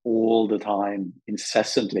accelerating all the time,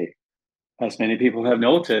 incessantly. As many people have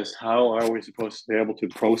noticed, how are we supposed to be able to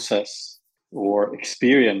process or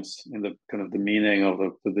experience in the kind of the meaning of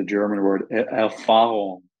the German word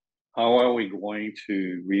Erfahrung. How are we going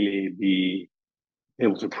to really be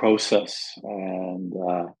able to process and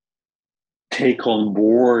take on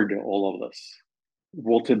board all of this?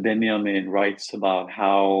 Walter Benjamin writes about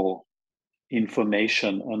how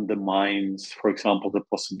information undermines, for example, the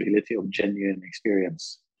possibility of genuine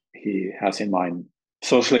experience. He has in mind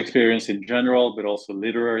social experience in general, but also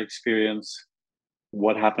literary experience.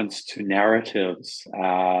 What happens to narratives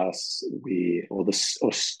or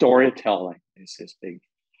storytelling is his big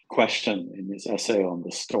question in his essay on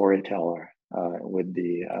the storyteller, with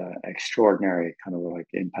the extraordinary kind of like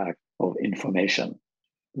impact of information.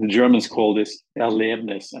 The Germans call this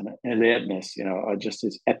Erlebnis, and Erlebnis, are just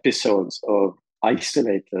these episodes of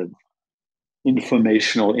isolated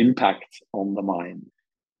informational impact on the mind.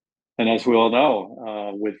 And as we all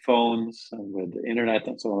know, with phones and with the internet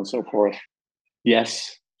and so on and so forth,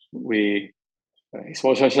 yes, we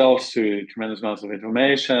expose ourselves to tremendous amounts of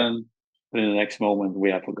information, but in the next moment, we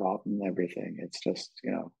have forgotten everything. It's just,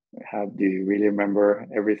 do you really remember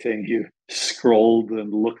everything you scrolled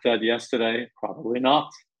and looked at yesterday? Probably not.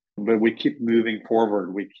 But we keep moving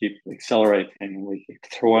forward. We keep accelerating. We keep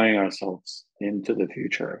throwing ourselves into the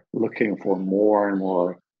future, looking for more and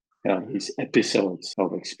more these episodes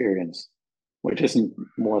of experience, which isn't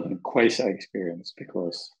more than quasi-experience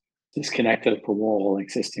because disconnected from all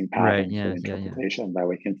existing patterns of interpretation that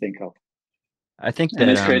we can think of. I think that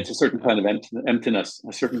and this creates a certain kind of emptiness,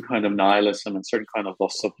 a certain kind of nihilism, and a certain kind of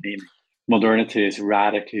loss of meaning. Modernity is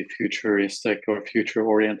radically futuristic or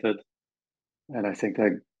future-oriented, and I think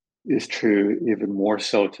that is true even more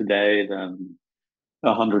so today than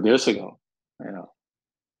 100 years ago.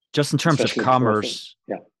 Just in terms of commerce,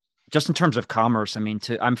 yeah. Just in terms of commerce, I mean,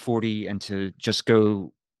 I'm 40, and to just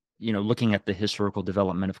go, looking at the historical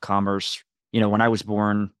development of commerce, when I was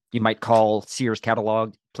born, you might call Sears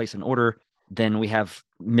catalog, place an order. Then we have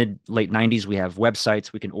late 90s, we have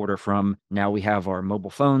websites we can order from. Now we have our mobile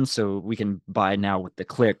phones, so we can buy now with the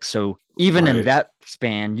click. So even in that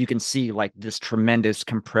span, you can see like this tremendous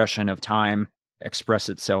compression of time express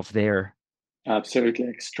itself there. Absolutely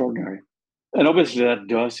extraordinary. And obviously that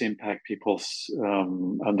does impact people's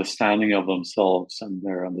understanding of themselves and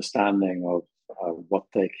their understanding of what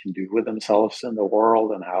they can do with themselves in the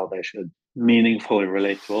world and how they should meaningfully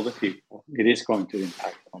relate to other people. It is going to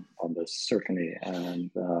impact on this, certainly.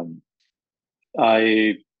 And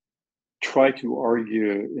I try to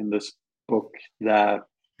argue in this book that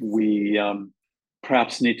we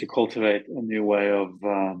perhaps need to cultivate a new way of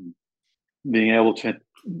being able to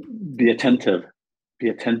be attentive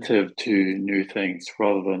to new things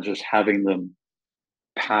rather than just having them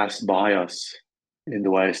pass by us in the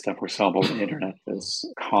ways that, for example, the internet is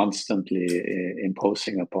constantly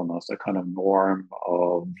imposing upon us a kind of norm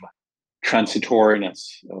of transitoriness,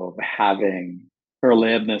 of having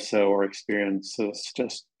erlebnisse or experiences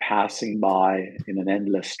just passing by in an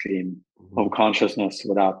endless stream of consciousness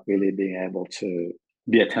without really being able to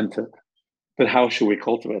be attentive. But how should we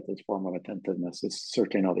cultivate this form of attentiveness? It's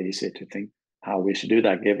certainly not easy to think how we should do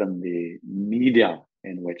that given the media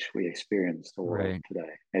in which we experience the world today,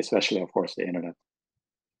 especially, of course, the internet.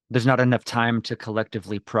 There's not enough time to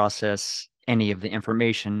collectively process any of the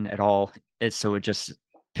information at all. So it just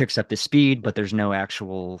picks up the speed, but there's no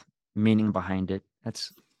actual meaning behind it.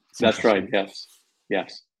 That's right.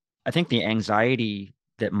 Yes. I think the anxiety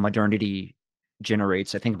that modernity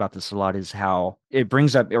generates, I think about this a lot, is how it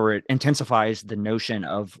brings up or it intensifies the notion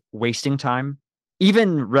of wasting time,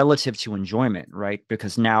 even relative to enjoyment, right?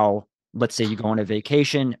 Because now, let's say you go on a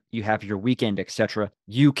vacation, you have your weekend, etc.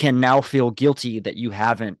 You can now feel guilty that you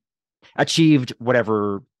haven't achieved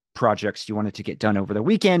whatever projects you wanted to get done over the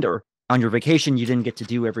weekend, or on your vacation, you didn't get to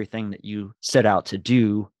do everything that you set out to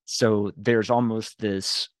do. So there's almost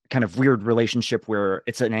this kind of weird relationship where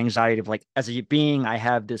it's an anxiety of like, as a being, I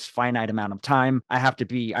have this finite amount of time.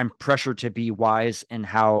 I'm pressured to be wise in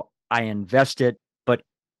how I invest it. But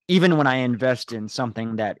even when I invest in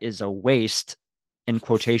something that is a waste, in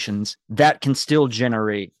quotations, that can still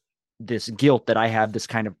generate this guilt that I have this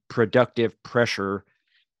kind of productive pressure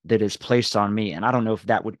that is placed on me. And I don't know if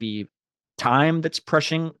that would be time that's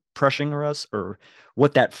pressuring us or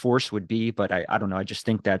what that force would be, but I don't know. I just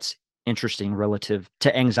think that's interesting relative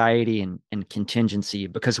to anxiety and contingency,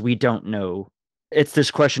 because we don't know. It's this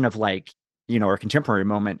question of like, our contemporary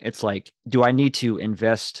moment. It's like, do I need to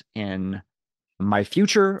invest in my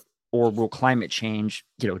future or will climate change,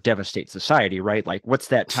 devastate society, right? Like, what's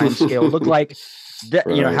that time scale look like? That,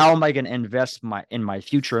 Right. how am I going to invest in my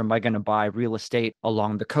future? Am I going to buy real estate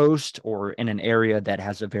along the coast or in an area that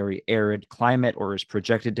has a very arid climate or is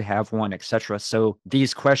projected to have one, etc.? So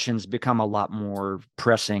these questions become a lot more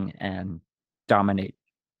pressing and dominate.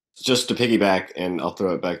 Just to piggyback, and I'll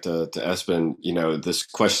throw it back to Espen, this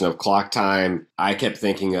question of clock time, I kept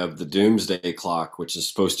thinking of the doomsday clock, which is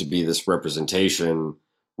supposed to be this representation,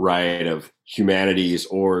 right, of humanity's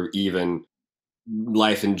or even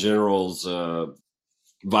life in general's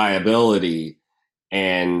viability.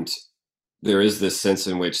 And there is this sense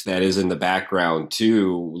in which that is in the background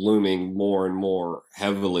too, looming more and more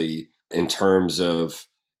heavily in terms of,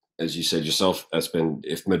 as you said yourself, Espen,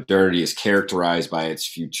 if modernity is characterized by its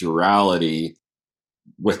futurality,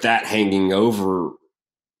 with that hanging over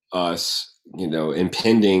us,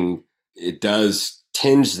 impending, it does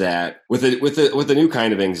tinge that with a new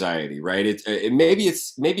kind of anxiety, right? Maybe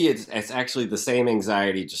it's actually the same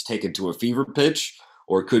anxiety just taken to a fever pitch,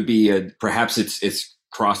 or it could be perhaps it's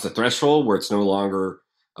crossed the threshold where it's no longer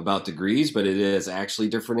about degrees, but it is actually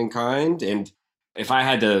different in kind. And if I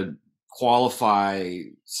had to qualify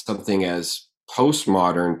something as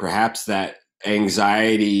postmodern, perhaps that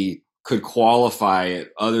anxiety could qualify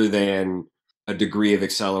it other than a degree of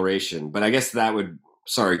acceleration. But I guess that would,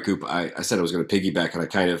 sorry, Coop, I said I was going to piggyback and I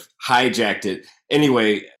kind of hijacked it.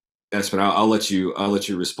 Anyway, Espen, I'll let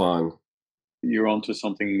you respond. You're onto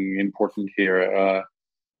something important here.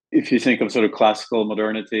 If you think of sort of classical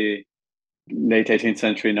modernity, late 18th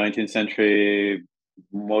century, 19th century,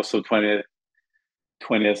 most of 20th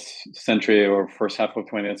century or first half of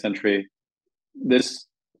 20th century, this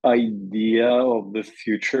idea of the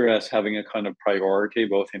future as having a kind of priority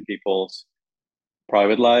both in people's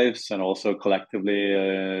private lives and also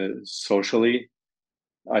collectively, socially,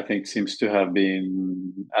 I think seems to have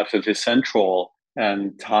been absolutely central.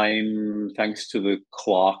 And time, thanks to the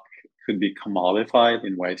clock, could be commodified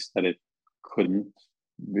in ways that it couldn't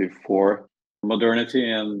before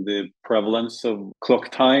modernity and the prevalence of clock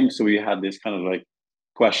time. So we had this kind of like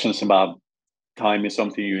questions about time is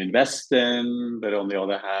something you invest in, but on the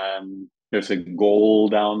other hand, there's a goal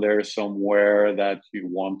down there somewhere that you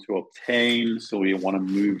want to obtain. So you want to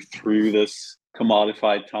move through this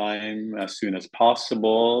commodified time as soon as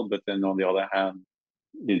possible. But then on the other hand,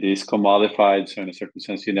 it is commodified. So in a certain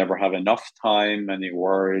sense, you never have enough time, and you're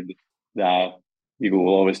worried that you will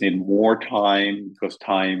always need more time because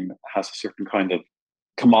time has a certain kind of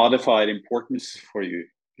commodified importance for you,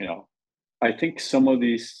 I think some of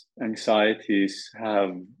these anxieties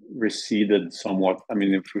have receded somewhat. I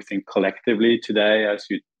mean, if we think collectively today, as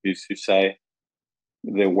you used to say,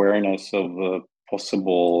 the awareness of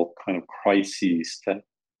possible kind of crises that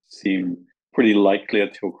seem pretty likely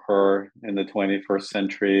to occur in the 21st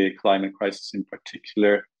century, climate crisis in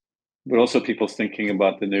particular, but also people's thinking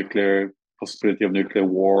about the possibility of nuclear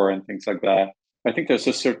war and things like that. I think there's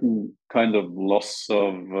a certain kind of loss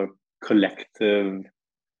of collective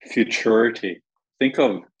futurity. Think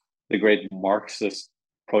of the great Marxist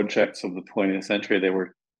projects of the 20th century. They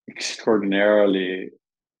were extraordinarily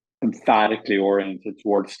emphatically oriented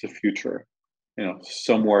towards the future.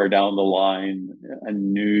 Somewhere down the line, a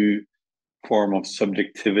new form of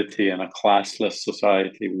subjectivity and a classless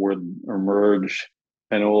society would emerge,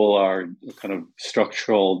 and all our kind of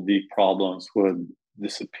structural deep problems would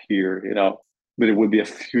disappear, but it would be a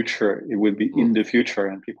future. It would be in the future,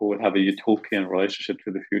 and people would have a utopian relationship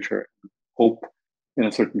to the future. Hope, in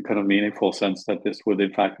a certain kind of meaningful sense, that this would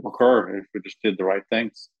in fact occur if we just did the right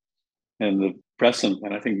things in the present.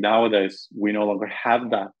 And I think nowadays we no longer have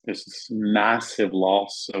that. There's this massive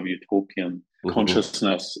loss of utopian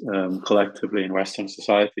consciousness collectively in Western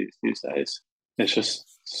societies these days. It's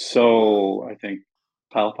just so, I think,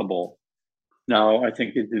 palpable. Now, I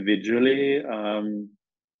think individually,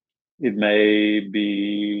 it may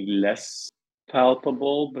be less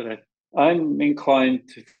palpable, but I'm inclined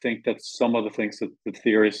to think that some of the things that the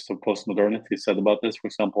theorists of postmodernity said about this, for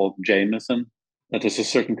example, Jameson, that there's a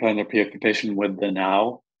certain kind of preoccupation with the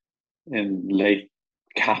now in late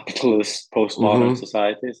capitalist postmodern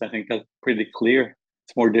societies. I think that's pretty clear.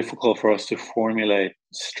 It's more difficult for us to formulate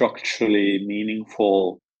structurally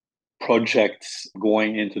meaningful projects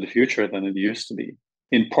going into the future than it used to be,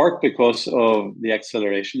 in part because of the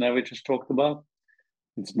acceleration that we just talked about.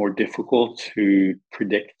 It's more difficult to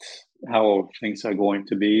predict how things are going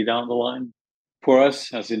to be down the line for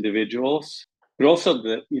us as individuals, but also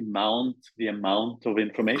the amount of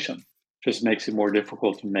information just makes it more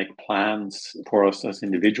difficult to make plans for us as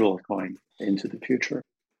individuals going into the future.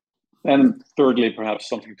 And thirdly, perhaps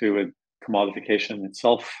something to do with commodification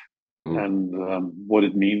itself. and what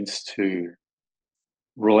it means to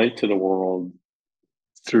relate to the world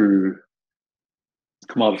through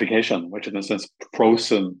commodification, which in a sense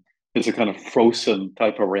frozen is a kind of frozen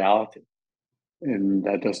type of reality, and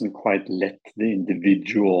that doesn't quite let the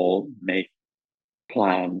individual make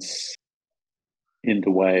plans in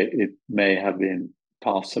the way it may have been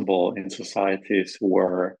possible in societies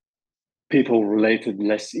where people related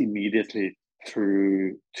less immediately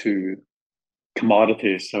through to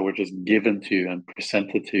commodities that were just given to and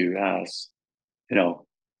presented to as, you know,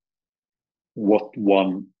 what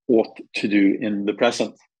one ought to do in the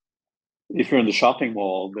present. If you're in the shopping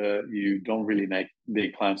mall, you don't really make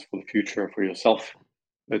big plans for the future for yourself,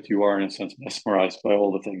 but you are in a sense mesmerized by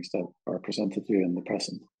all the things that are presented to you in the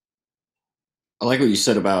present. I like what you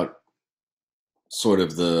said about sort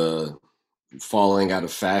of the falling out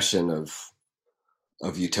of fashion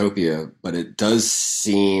of utopia, but it does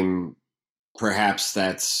seem perhaps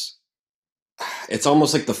it's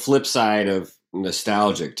almost like the flip side of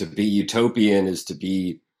nostalgic. To be utopian is to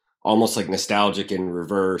be almost like nostalgic in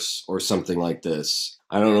reverse or something like this.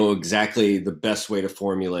 I don't know exactly the best way to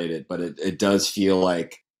formulate it, but it does feel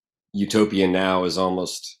like utopian now is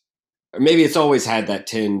almost, or maybe it's always had that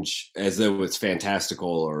tinge as though it's fantastical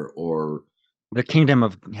or The kingdom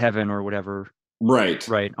of heaven or whatever, right,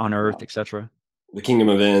 right, on earth, etc. the kingdom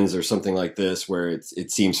of ends or something like this, where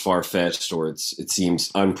it seems far-fetched or it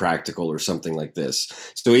seems unpractical or something like this.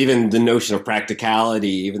 So even the notion of practicality,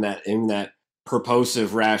 even that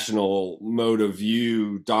purposive rational mode of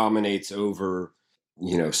view dominates over,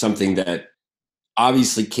 something that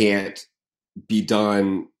obviously can't be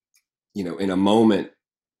done, in a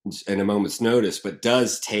moment's notice, but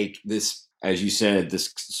does take this, as you said,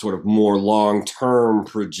 this sort of more long-term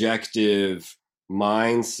projective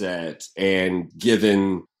mindset. And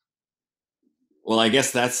given, well, I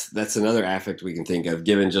guess that's another affect we can think of,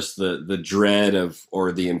 given just the dread of,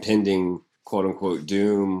 or the impending quote unquote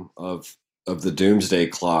doom of the doomsday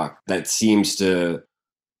clock, that seems to,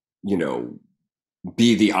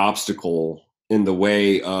 be the obstacle in the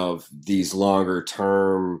way of these longer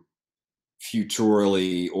term,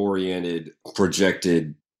 futurally oriented,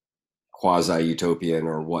 projected quasi-utopian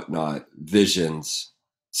or whatnot visions.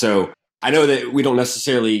 So I know that we don't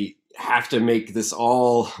necessarily have to make this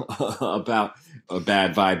all about a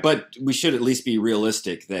bad vibe, but we should at least be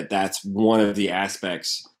realistic that that's one of the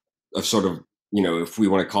aspects of sort of, if we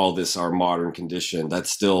want to call this our modern condition,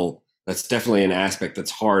 that's definitely an aspect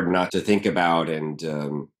that's hard not to think about.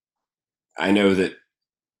 And I know that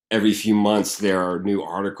every few months there are new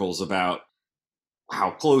articles about how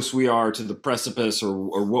close we are to the precipice,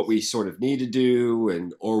 or what we sort of need to do,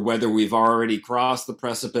 and or whether we've already crossed the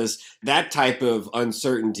precipice. That type of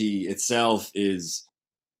uncertainty itself is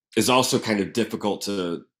also kind of difficult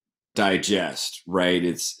to digest, right?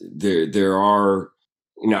 It's there are,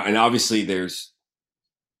 and obviously there's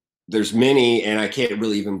many, and I can't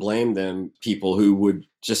really even blame them, people who would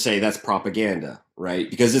just say that's propaganda, right?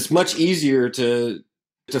 Because it's much easier to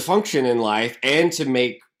function in life and to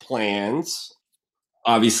make plans.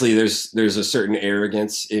 Obviously there's a certain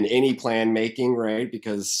arrogance in any plan making, right?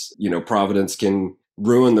 Because providence can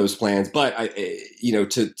ruin those plans, but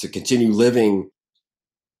to continue living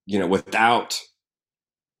without,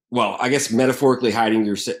 well, I guess metaphorically hiding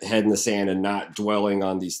your head in the sand and not dwelling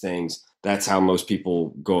on these things, that's how most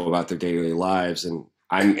people go about their daily lives. And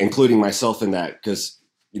I'm including myself in that, because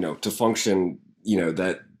to function,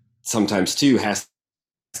 that sometimes too has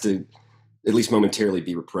to at least momentarily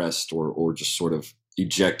be repressed or just sort of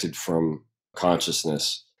ejected from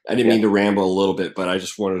consciousness. I didn't mean to ramble a little bit, but I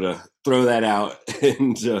just wanted to throw that out.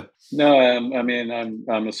 And no, I mean,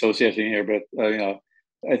 I'm associating here, but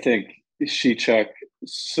I think Shishak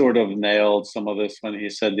sort of nailed some of this when he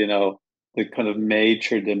said, the kind of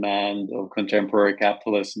major demand of contemporary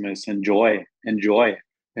capitalism is enjoy.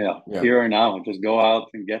 Here and now, just go out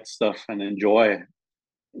and get stuff and enjoy,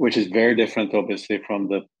 which is very different, obviously, from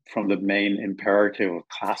the main imperative of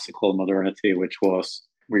classical modernity, which was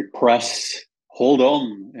repress, hold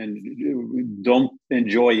on, and don't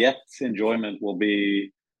enjoy yet. Enjoyment will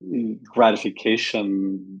be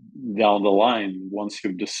gratification down the line once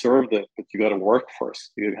you've deserved it, but you got to work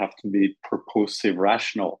first. You have to be purposive,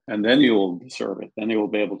 rational, and then you will deserve it. Then you will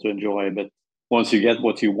be able to enjoy it. But once you get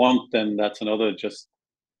what you want, then that's another just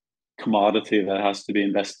commodity that has to be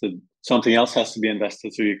invested. Something else has to be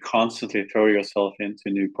invested, so you constantly throw yourself into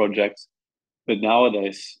new projects. But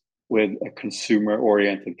nowadays, with a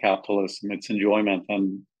consumer-oriented capitalism, it's enjoyment.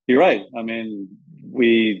 And you're right. I mean,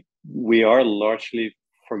 we are largely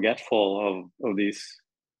forgetful of these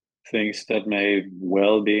things that may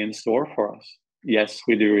well be in store for us. Yes,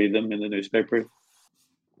 we do read them in the newspaper.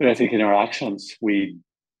 But I think in our actions, we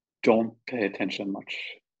don't pay attention much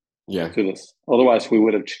Yeah. to this. Otherwise, we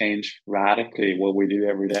would have changed radically what we do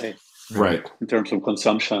every day Right. in terms of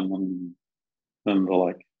consumption and the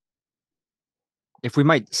like. If we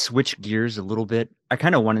might switch gears a little bit, I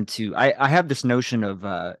kind of wanted to. I have this notion of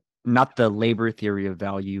not the labor theory of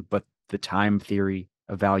value, but the time theory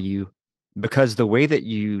of value, because the way that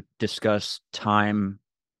you discuss time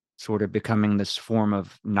sort of becoming this form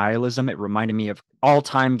of nihilism, it reminded me of all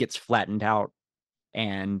time gets flattened out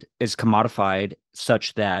and is commodified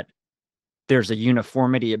such that there's a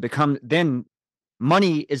uniformity. It becomes then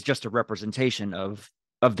money is just a representation of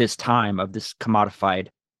this time, of this commodified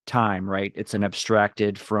time, right? It's an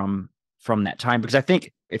abstracted from that time. Because I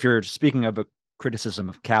think if you're speaking of a criticism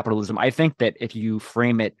of capitalism, I think that if you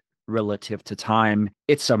frame it relative to time,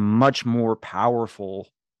 it's a much more powerful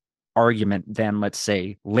argument than, let's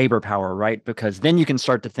say, labor power, right? Because then you can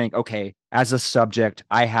start to think, okay, as a subject,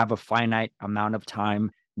 I have a finite amount of time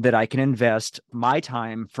that I can invest. My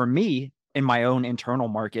time for me in my own internal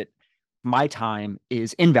market, my time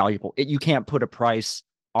is invaluable. You can't put a price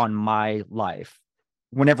on my life.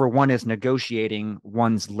 Whenever one is negotiating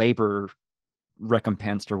one's labor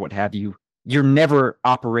recompense or what have you, you're never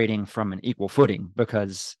operating from an equal footing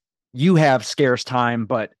because you have scarce time,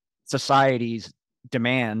 but society's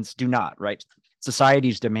demands do not, right?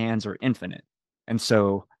 Society's demands are infinite. And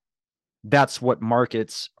so that's what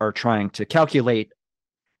markets are trying to calculate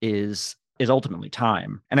is ultimately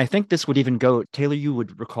time. And I think this would even go, Taylor, you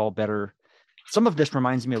would recall better. Some of this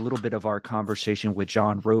reminds me a little bit of our conversation with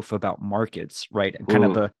John Rofe about markets, right? And kind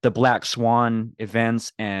of the black swan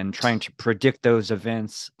events and trying to predict those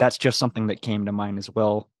events. That's just something that came to mind as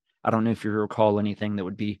well. I don't know if you recall anything that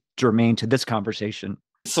would be germane to this conversation.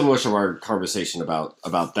 So much of our conversation about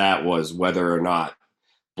that was whether or not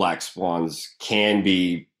black swans can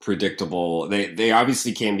be predictable. They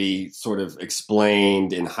obviously can be sort of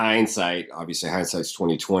explained in hindsight. Obviously, hindsight's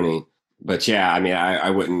 2020. But yeah, I mean,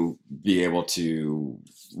 I wouldn't be able to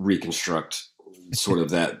reconstruct sort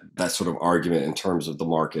of that sort of argument in terms of the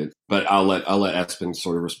market. But I'll let Espen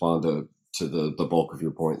sort of respond to the bulk of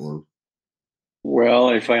your point then. Well,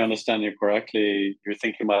 if I understand you correctly, you're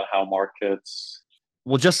thinking about how markets.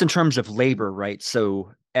 Well, just in terms of labor, right?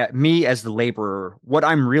 So at me as the laborer, what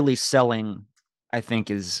I'm really selling, I think,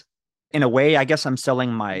 is in a way, I guess I'm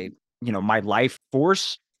selling my, my life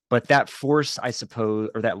force, but that force, I suppose,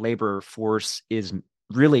 or that labor force is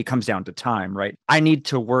really comes down to time, right? I need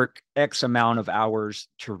to work X amount of hours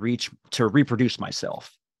to reproduce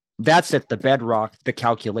myself. That's at the bedrock, the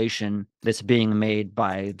calculation that's being made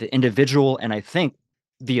by the individual. And I think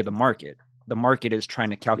via the market. The market is trying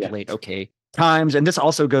to calculate, okay, times, and this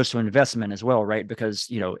also goes to investment as well, right? Because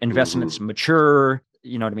investments mature,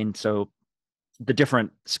 you know what I mean? So the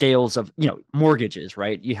different scales of mortgages,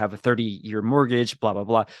 right? You have a 30-year mortgage, blah blah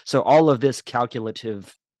blah. So all of this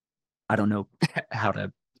calculative, I don't know how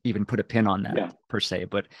to even put a pin on that per se,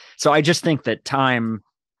 but so I just think that time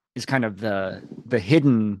is kind of the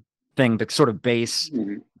hidden thing, the sort of base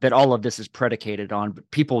that all of this is predicated on, but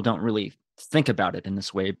people don't really think about it in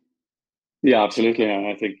this way. Yeah, absolutely. And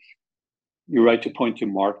I think you're right to point to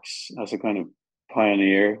Marx as a kind of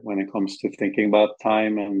pioneer when it comes to thinking about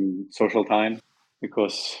time and social time,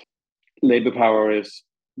 because labor power is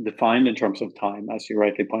defined in terms of time, as you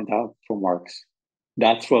rightly point out from Marx.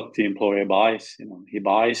 That's what the employer buys. He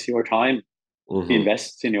buys your time, he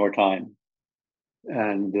invests in your time,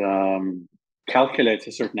 and calculates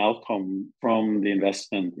a certain outcome from the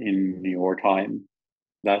investment in your time.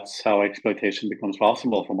 That's how exploitation becomes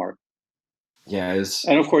possible for Marx. Yeah,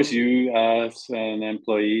 and of course, you as an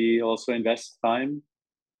employee also invest time,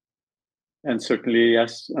 and certainly,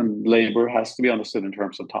 yes, and labor has to be understood in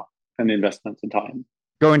terms of time and investment in time.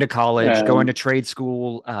 Going to college, going to trade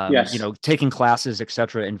school, yes. Taking classes,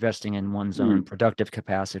 etc., investing in one's own productive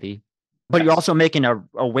capacity. But you're also making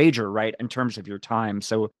a wager, right, in terms of your time.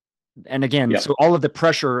 So, and again, so all of the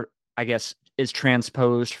pressure, I guess, is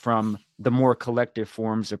transposed from the more collective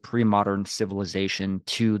forms of pre-modern civilization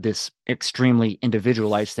to this extremely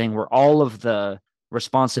individualized thing where all of the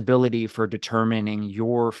responsibility for determining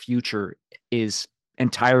your future is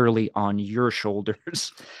entirely on your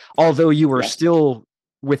shoulders, although you are still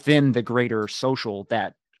within the greater social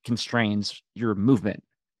that constrains your movement.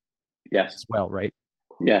 Yes. As well, right?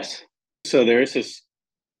 Yes. So there is this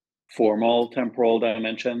formal temporal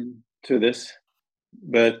dimension to this,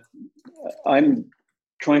 but I'm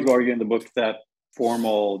trying to argue in the book that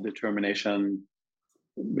formal determination,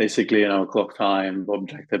 basically, clock time,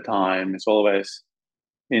 objective time, is always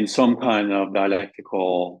in some kind of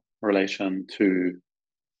dialectical relation to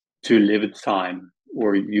lived time.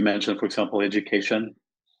 Or you mentioned, for example, education.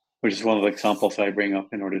 which is one of the examples I bring up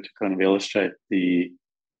in order to kind of illustrate the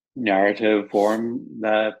narrative form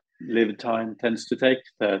that lived time tends to take.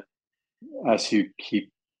 That as you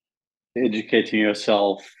keep educating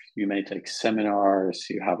yourself, you may take seminars,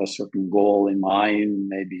 you have a certain goal in mind,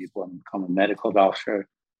 maybe you want to become a medical doctor.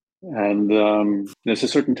 And there's a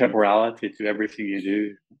certain temporality to everything you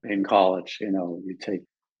do in college.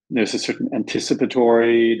 There's a certain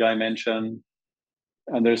anticipatory dimension,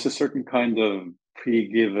 and there's a certain kind of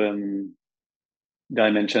pre-given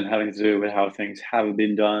dimension having to do with how things have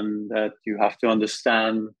been done that you have to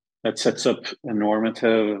understand, that sets up a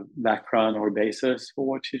normative background or basis for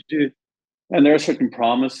what you do. And there are certain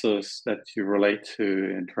promises that you relate to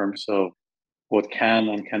in terms of what can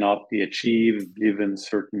and cannot be achieved given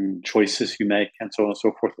certain choices you make, and so on and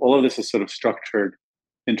so forth. All of this is sort of structured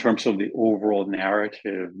in terms of the overall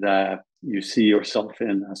narrative that you see yourself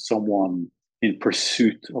in as someone in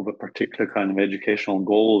pursuit of a particular kind of educational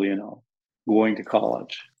goal, going to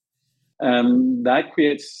college. And that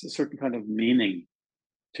creates a certain kind of meaning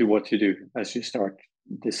to what you do as you start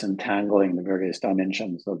disentangling the various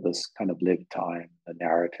dimensions of this kind of lived time. The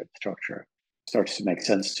narrative structure starts to make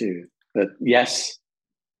sense to you. But yes,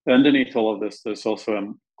 underneath all of this, there's also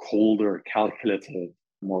a colder, calculative,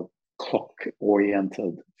 more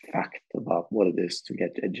clock-oriented fact about what it is to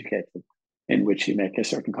get educated, in which you make a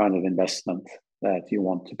certain kind of investment that you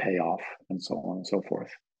want to pay off, and so on and so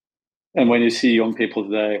forth. And when you see young people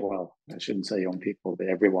today, well, I shouldn't say young people, but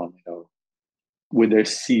everyone, with their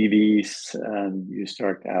CVs, and you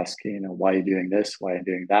start asking, why are you doing this? Why are you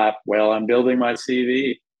doing that? Well, I'm building my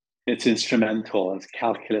CV. It's instrumental, it's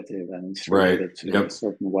calculative, and it's related to a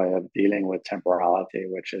certain way of dealing with temporality,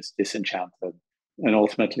 which is disenchanted and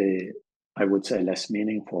ultimately, I would say, less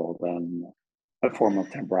meaningful than a form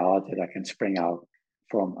of temporality that can spring out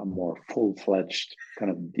from a more full-fledged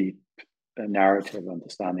kind of deep narrative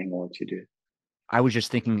understanding of what you do. I was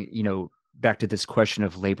just thinking, back to this question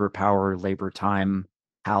of labor power, labor time,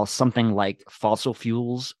 how something like fossil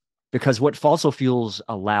fuels, because what fossil fuels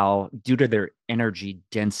allow due to their energy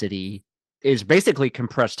density is basically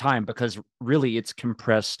compressed time, because really it's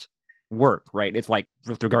compressed work, right? It's like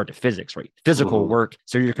with regard to physics, right? Physical work.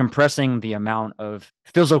 So you're compressing the amount of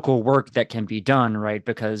physical work that can be done, right?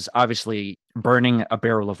 Because obviously burning a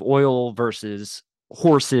barrel of oil versus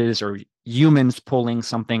horses or humans pulling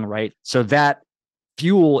something, right? So that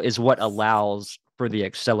fuel is what allows for the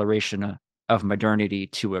acceleration of modernity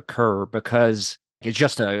to occur, because it's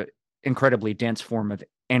just an incredibly dense form of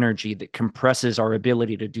energy that compresses our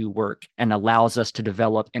ability to do work and allows us to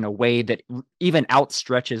develop in a way that even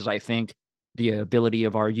outstretches, I think, the ability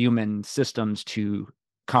of our human systems to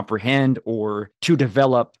comprehend or to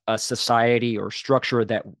develop a society or structure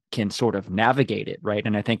that can sort of navigate it, right?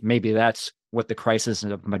 And I think maybe that's what the crisis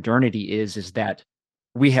of modernity is that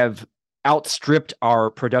we have outstripped our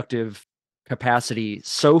productive capacity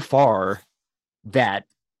so far that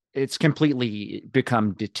it's completely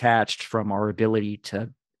become detached from our ability to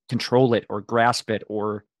control it or grasp it,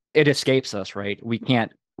 or it escapes us, right? We can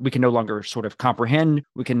no longer sort of comprehend.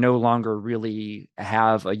 We can no longer really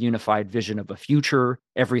have a unified vision of a future.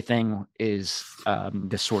 Everything is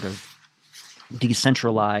this sort of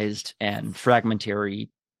decentralized and fragmentary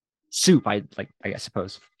soup, I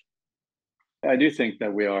suppose. I do think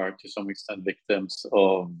that we are, to some extent, victims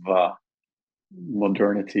of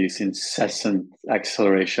modernity's incessant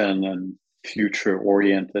acceleration and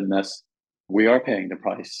future-orientedness. We are paying the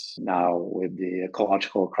price now with the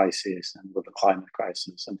ecological crisis and with the climate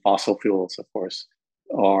crisis, and fossil fuels, of course,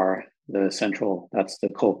 are that's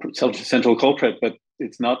the central culprit, but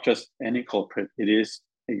it's not just any culprit. It is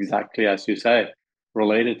exactly as you say,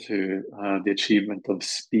 related to the achievement of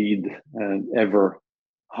speed and ever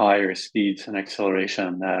higher speeds and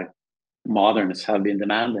acceleration that modernists have been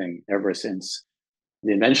demanding ever since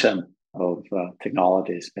the invention of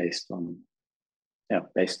technologies based on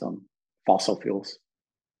fossil fuels.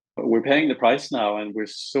 But we're paying the price now, and we're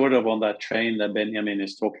sort of on that train that Benjamin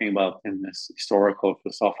is talking about in this historical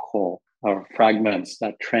philosophical fragments,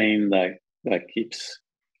 that train that keeps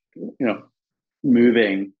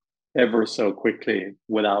moving ever so quickly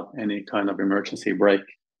without any kind of emergency brake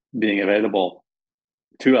being available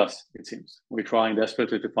to us, it seems. We're trying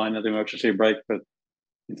desperately to find that emergency brake, but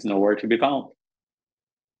it's nowhere to be found.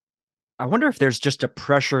 I wonder if there's just a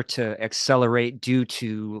pressure to accelerate due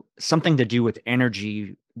to something to do with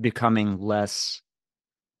energy becoming less,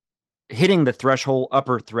 hitting the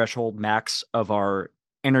upper threshold max of our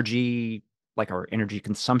energy, like our energy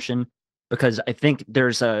consumption. Because I think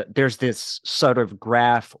there's this sort of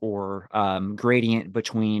graph or gradient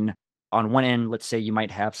between, on one end, let's say you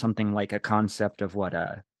might have something like a concept of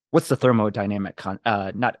what's the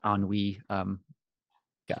thermodynamic not ennui,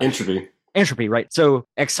 Entropy. entropy, right? So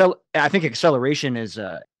I think acceleration is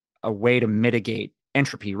a way to mitigate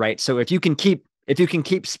entropy, right? So if you can keep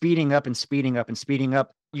speeding up and speeding up and speeding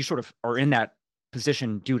up, you sort of are in that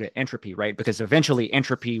position due to entropy, right? Because eventually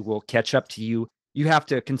entropy will catch up to you. You have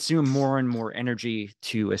to consume more and more energy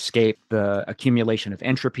to escape the accumulation of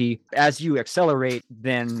entropy. As you accelerate,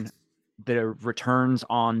 then the returns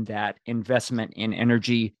on that investment in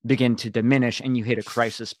energy begin to diminish and you hit a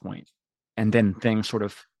crisis point. And then things sort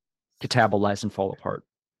of catabolize and fall apart.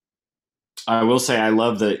 I will say I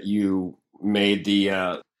love that you made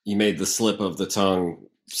the slip of the tongue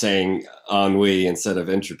saying ennui instead of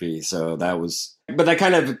entropy. So but that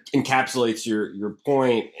kind of encapsulates your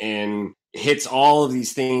point and hits all of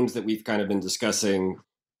these themes that we've kind of been discussing,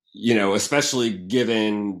 especially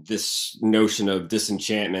given this notion of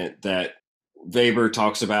disenchantment that Weber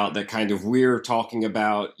talks about, that kind of we're talking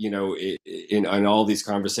about, in all these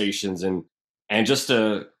conversations, and just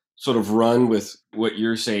to sort of run with what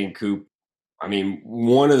you're saying, Coop. I mean,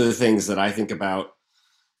 one of the things that I think about,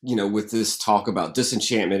 with this talk about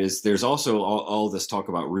disenchantment is there's also all this talk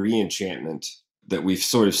about reenchantment that we've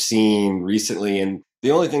sort of seen recently. And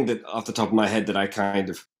the only thing that off the top of my head that I kind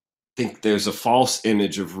of think there's a false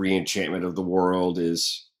image of reenchantment of the world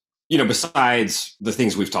is, besides the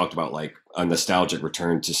things we've talked about, like a nostalgic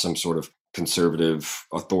return to some sort of conservative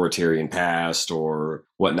authoritarian past or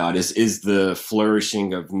whatnot, is the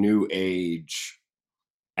flourishing of new age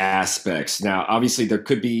aspects. Now, obviously, there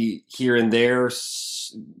could be here and there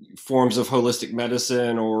forms of holistic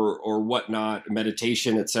medicine or whatnot,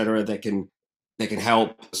 meditation, et cetera, that can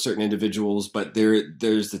help certain individuals. But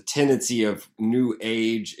there's the tendency of new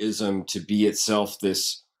ageism to be itself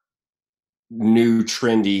this new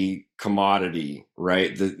trendy commodity,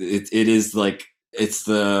 right? It is like it's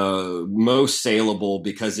the most saleable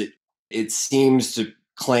because it seems to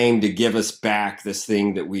claim to give us back this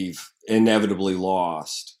thing that we've inevitably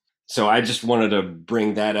lost. So I just wanted to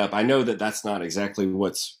bring that up. I know that that's not exactly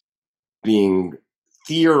what's being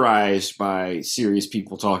theorized by serious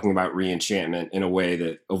people talking about reenchantment in a way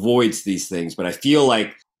that avoids these things, but I feel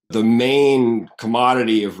like the main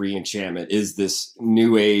commodity of reenchantment is this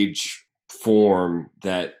new age form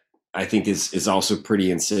that I think is also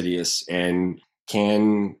pretty insidious and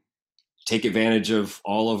can take advantage of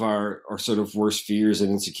all of our sort of worst fears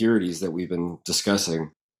and insecurities that we've been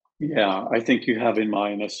discussing. Yeah, I think you have in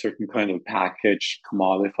mind a certain kind of packaged,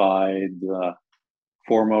 commodified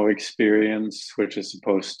form of experience, which is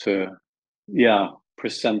supposed to,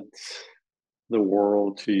 present the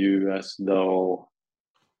world to you as though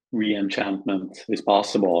re-enchantment is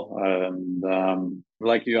possible. And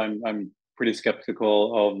like you, I'm pretty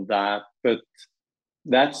skeptical of that. But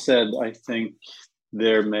that said, I think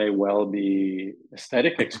there may well be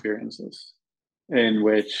aesthetic experiences in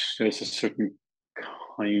which there's a certain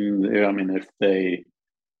kind. I mean,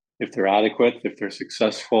 if they're adequate, if they're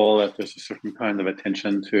successful, if there's a certain kind of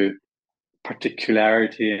attention to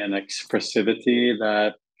particularity and expressivity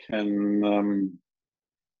that can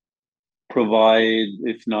provide,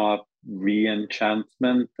 if not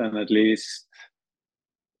re-enchantment, then at least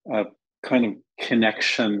a kind of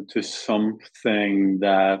connection to something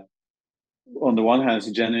that, on the one hand,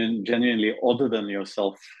 is genuinely other than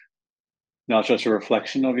yourself, not just a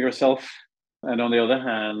reflection of yourself, and on the other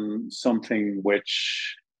hand, something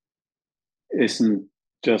which isn't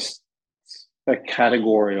just a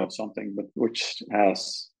category of something, but which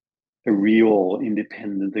has a real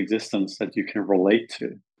independent existence that you can relate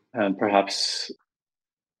to and perhaps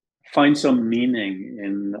find some meaning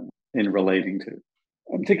in relating to.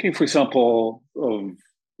 I'm thinking, for example, of,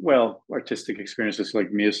 artistic experiences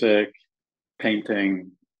like music,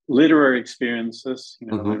 painting, literary experiences,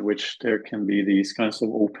 in which there can be these kinds of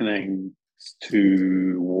openings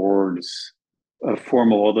towards a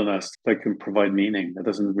form of otherness that can provide meaning that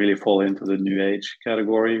doesn't really fall into the new age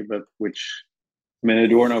category, but which, I mean,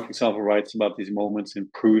 Adorno, for example, writes about these moments in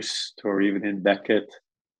Proust or even in Beckett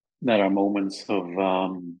that are moments of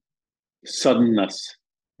suddenness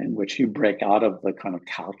in which you break out of the kind of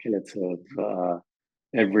calculative,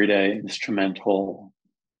 everyday, instrumental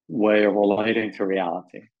way of relating to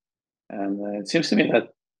reality. And it seems to me that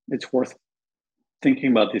it's worth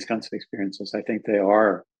thinking about these kinds of experiences. I think they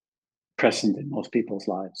are present in most people's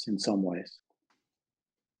lives in some ways.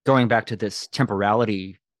 Going back to this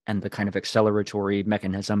temporality and the kind of acceleratory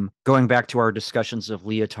mechanism, going back to our discussions of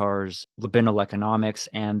Lyotard's libidinal economics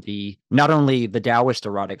and not only the Taoist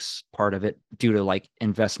erotics part of it due to like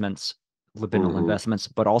investments, libidinal investments,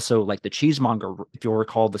 but also like the cheesemonger, if you'll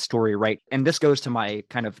recall the story, right? And this goes to my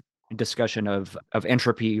kind of discussion of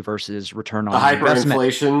entropy versus return The on investment.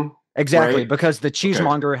 hyperinflation. Exactly, right? because the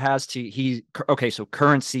cheesemonger has to so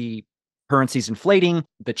currency's inflating.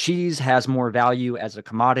 The cheese has more value as a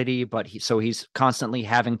commodity, but he's constantly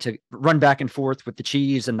having to run back and forth with the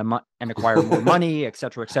cheese and acquire more money, et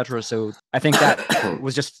cetera, et cetera. So I think that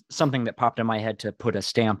was just something that popped in my head to put a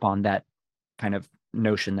stamp on that kind of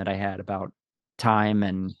notion that I had about time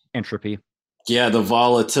and entropy. Yeah, the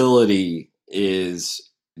volatility is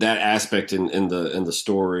that aspect in the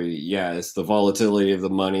story. Yeah, it's the volatility of the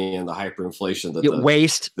money and the hyperinflation that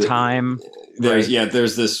waste time. There's right?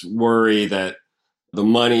 There's this worry that the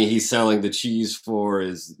money he's selling the cheese for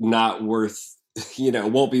is not worth,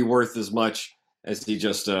 won't be worth as much as he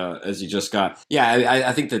just got. Yeah,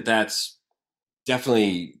 I think that's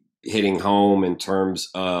definitely hitting home in terms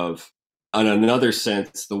of, in another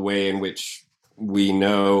sense, the way in which we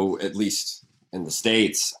know, at least in the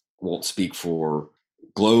States, won't speak for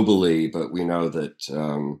globally, but we know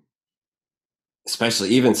that especially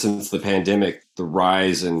even since the pandemic, the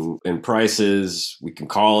rise in prices, we can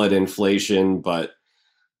call it inflation, but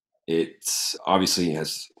it obviously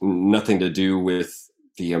has nothing to do with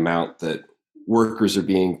the amount that workers are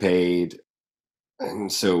being paid.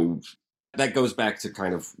 And so that goes back to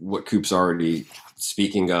kind of what Coop's already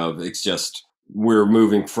speaking of. It's just we're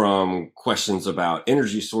moving from questions about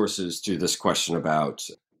energy sources to this question about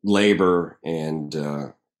labor, and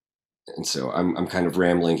so I'm kind of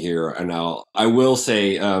rambling here. And I will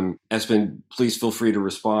say, Espen, please feel free to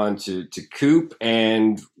respond to Coop.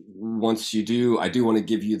 And once you do, I do want to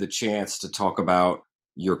give you the chance to talk about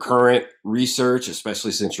your current research,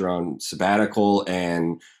 especially since you're on sabbatical,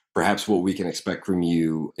 and perhaps what we can expect from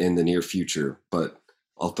you in the near future. But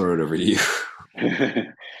I'll throw it over to you.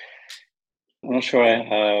 I'm not sure I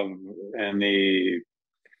have any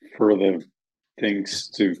further things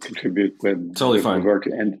to contribute with, Totally fine. regard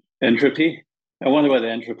to entropy. I wonder whether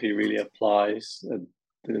entropy really applies at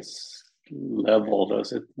this level,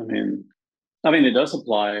 does it? I mean, it does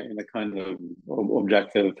apply in a kind of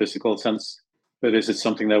objective physical sense, but is it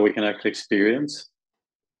something that we can actually experience?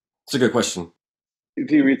 It's a good question.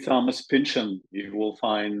 If you read Thomas Pynchon, you will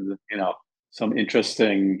find, some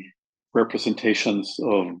interesting representations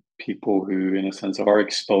of people who, in a sense, are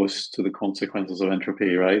exposed to the consequences of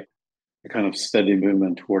entropy, right? A kind of steady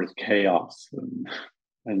movement towards chaos,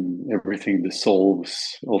 and everything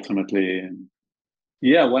dissolves ultimately. And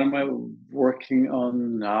yeah, what am I working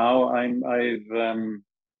on now?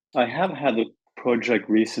 I have had a project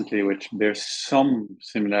recently which bears some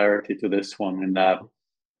similarity to this one, in that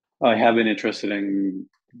I have been interested in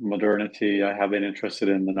modernity. I have been interested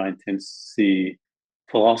in the 19th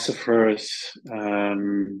philosophers.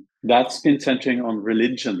 That's been centering on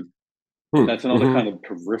religion. That's another kind of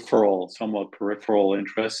somewhat peripheral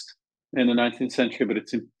interest in the 19th century, but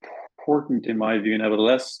it's important in my view,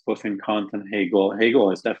 nevertheless, both in Kant and Hegel.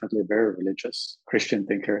 Hegel is definitely a very religious Christian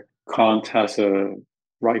thinker. Kant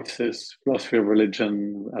writes his philosophy of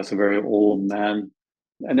religion as a very old man.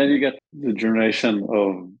 And then you get the generation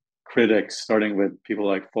of critics, starting with people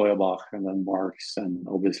like Feuerbach and then Marx and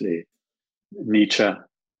obviously Nietzsche.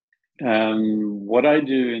 What I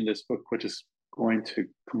do in this book, which is going to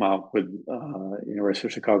come out with University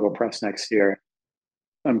of Chicago Press next year,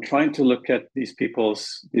 I'm trying to look at these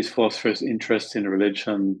philosophers' interest in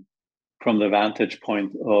religion from the vantage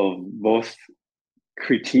point of both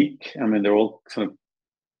critique. They're all kind of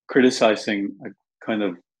criticizing a kind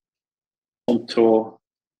of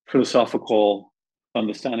philosophical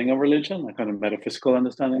understanding of religion, a kind of metaphysical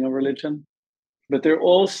understanding of religion. But they're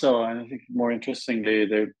also, and I think more interestingly,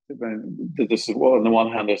 this is, well, on the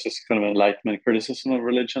one hand, there's this kind of Enlightenment criticism of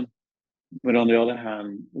religion, but on the other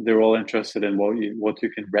hand, they're all interested in what you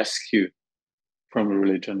can rescue from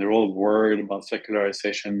religion. They're all worried about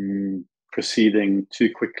secularization proceeding too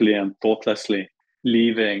quickly and thoughtlessly,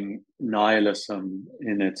 leaving nihilism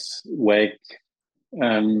in its wake.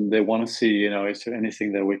 And they want to see, is there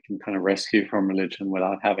anything that we can kind of rescue from religion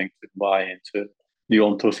without having to buy into the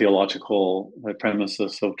ontotheological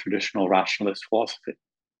premises of traditional rationalist philosophy.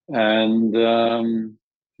 And in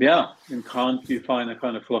Kant, you find a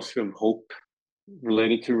kind of philosophy of hope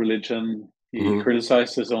related to religion. He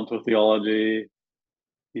criticizes ontotheology.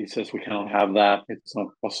 He says we cannot have that. It's not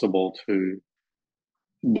possible to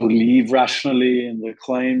believe rationally in the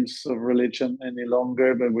claims of religion any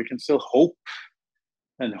longer, but we can still hope.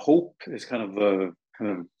 And hope is kind of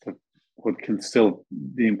what can still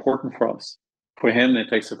be important for us. For him, it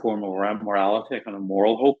takes a form of morality, a kind of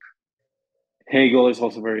moral hope. Hegel is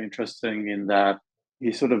also very interesting in that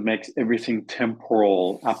he sort of makes everything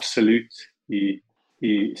temporal, absolute. He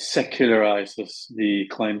secularizes the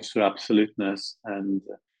claims to absoluteness and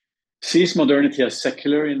sees modernity as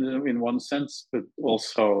secular in one sense, but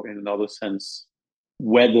also in another sense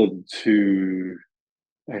wedded to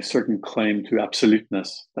a certain claim to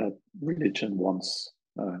absoluteness that religion once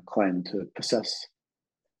claimed to possess.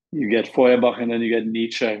 You get Feuerbach, and then you get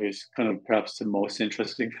Nietzsche, who's kind of perhaps the most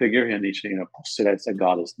interesting figure here. Nietzsche, postulates that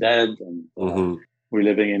God is dead, and we're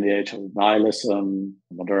living in the age of nihilism.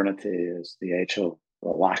 Modernity is the age of the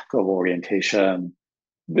lack of orientation.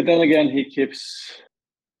 But then again, he keeps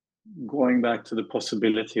going back to the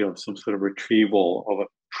possibility of some sort of retrieval of a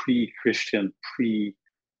pre-Christian,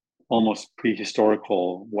 almost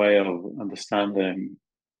prehistorical way of understanding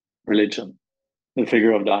religion. The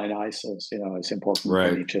figure of Dionysus, is important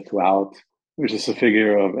for Nietzsche throughout, which is a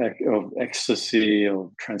figure of ecstasy,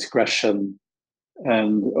 of transgression,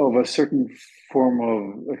 and of a certain form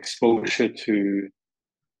of exposure to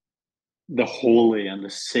the holy and the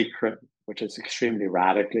sacred, which is extremely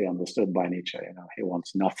radically understood by Nietzsche. He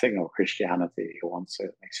wants nothing of Christianity. He wants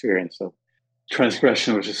an experience of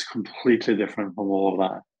transgression, which is completely different from all of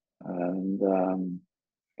that. And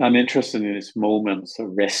I'm interested in these moments of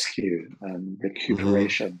rescue and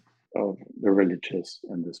recuperation of the religious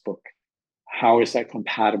in this book. How is that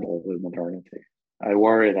compatible with modernity? I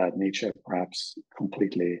worry that Nietzsche perhaps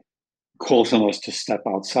completely calls on us to step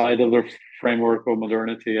outside of the framework of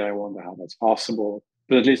modernity. I wonder how that's possible.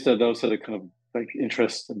 But at least those are the kind of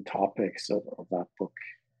interesting topics of that book,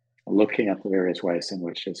 looking at the various ways in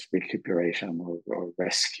which this recuperation or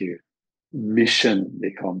rescue mission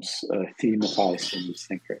becomes thematized in these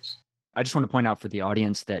thinkers. I just want to point out for the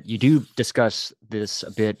audience that you do discuss this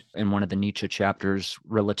a bit in one of the Nietzsche chapters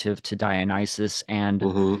relative to Dionysus and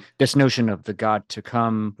this notion of the god to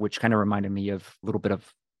come, which kind of reminded me of a little bit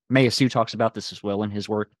of Meillassoux talks about this as well in his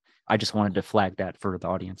work. I just wanted to flag that for the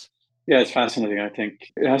audience. Yeah, it's fascinating. I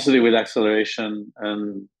think it has to do with acceleration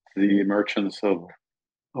and the emergence of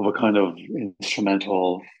a kind of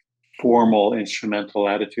formal instrumental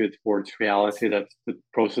attitude towards reality. That the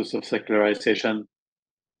process of secularization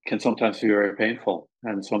can sometimes be very painful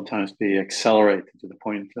and sometimes be accelerated to the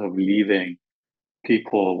point of leaving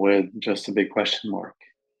people with just a big question mark.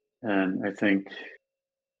 And I think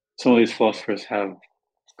some of these philosophers have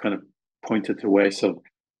kind of pointed to ways of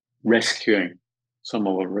rescuing some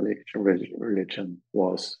of what religion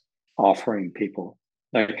was offering people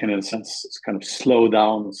that can, in a sense, kind of slow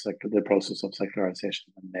down the process of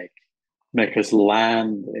secularization and make us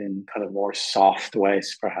land in kind of more soft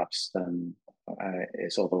ways, perhaps, than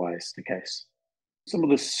is otherwise the case. Some of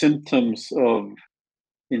the symptoms of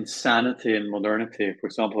insanity in modernity, for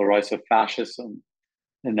example, the rise of fascism,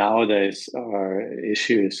 and nowadays are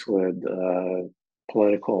issues with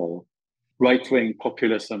political right-wing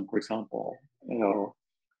populism, for example,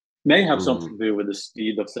 may have something to do with the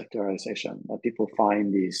speed of secularization, that people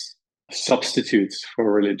find these substitutes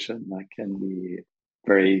for religion that can be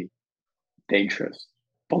very dangerous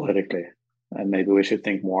politically. And maybe we should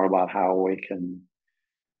think more about how we can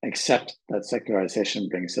accept that secularization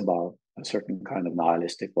brings about a certain kind of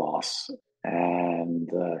nihilistic loss and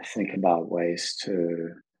think about ways to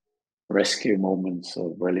rescue moments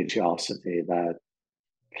of religiosity that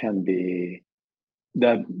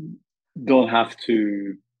don't have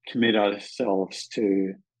to commit ourselves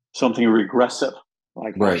to something regressive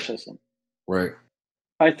like fascism. Right.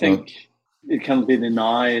 I think it can be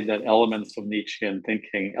denied that elements of Nietzschean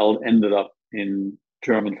thinking ended up in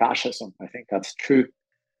German fascism. I think that's true.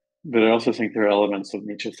 But I also think there are elements of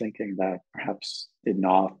Nietzsche thinking that perhaps did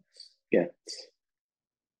not get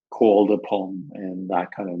called upon in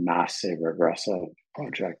that kind of massive regressive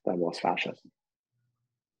project that was fascism.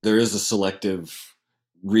 There is a selective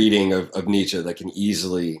reading of Nietzsche that can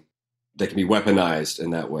be weaponized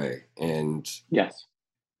in that way. And yes.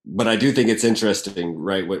 But I do think it's interesting,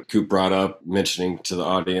 right, what Coop brought up, mentioning to the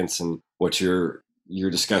audience and what you're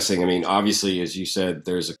discussing. I mean, obviously, as you said,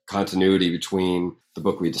 there's a continuity between the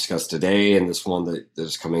book we discussed today and this one that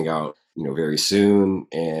is coming out, very soon.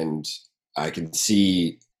 And I can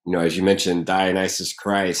see, as you mentioned, Dionysus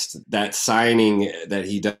Christ, that signing that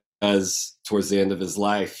he does towards the end of his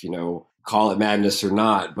life, call it madness or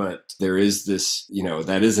not, but there is this,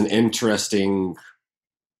 that is an interesting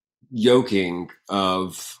yoking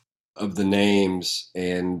of the names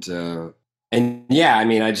and yeah, I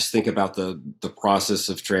mean, I just think about the process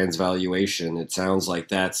of transvaluation. It sounds like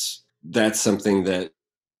that's something that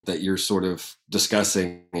you're sort of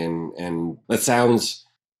discussing, and that sounds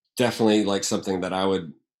definitely like something that I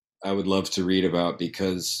would love to read about,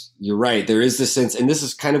 because you're right. There is this sense, and this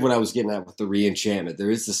is kind of what I was getting at with the reenchantment.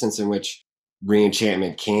 There is the sense in which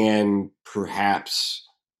reenchantment can perhaps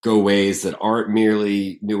go ways that aren't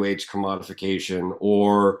merely New Age commodification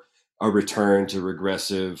or a return to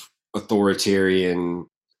regressive authoritarian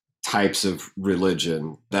types of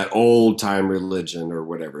religion, that old time religion or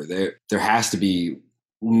whatever. There has to be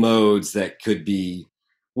modes that could be,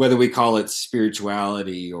 whether we call it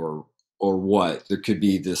spirituality or what, there could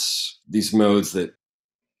be these modes that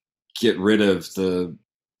get rid of the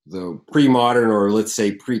pre-modern, or let's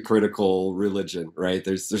say pre-critical religion, right?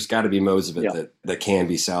 There's got to be modes of it that can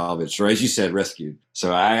be salvaged, or as you said, rescued.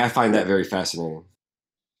 So I find that very fascinating.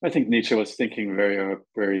 I think Nietzsche was thinking very,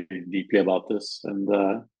 very deeply about this,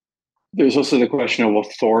 and there's also the question of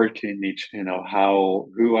authority in Nietzsche. You know,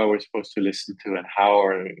 who are we supposed to listen to, and how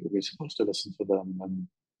are we supposed to listen to them, and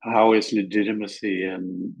how is legitimacy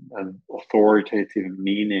and authoritative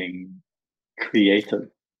meaning created?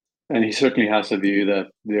 And he certainly has a view that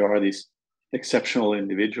there are these exceptional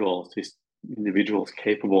individuals, these individuals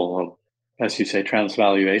capable of, as you say,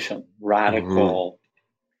 transvaluation, radical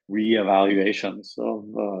reevaluations of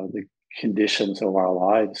the conditions of our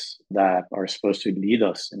lives that are supposed to lead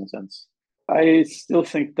us, in a sense. I still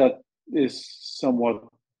think that is somewhat,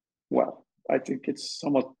 I think it's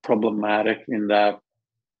somewhat problematic in that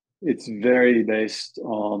it's very based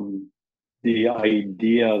on the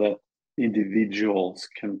idea that individuals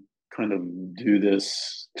can kind of do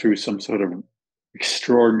this through some sort of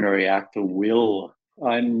extraordinary act of will.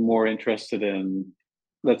 I'm more interested in,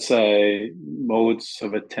 let's say, modes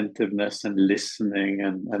of attentiveness and listening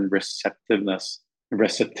and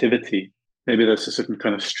receptivity. Maybe there's a certain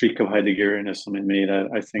kind of streak of Heideggerianism in me that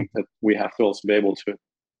I think that we have to also be able to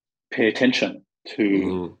pay attention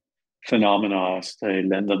to phenomena as they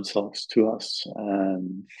lend themselves to us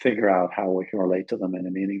and figure out how we can relate to them in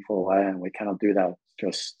a meaningful way. And we cannot do that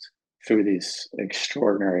just through these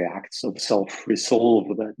extraordinary acts of self-resolve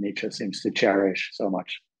that Nietzsche seems to cherish so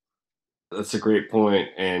much. That's a great point.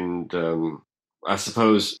 And I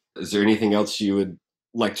suppose, is there anything else you would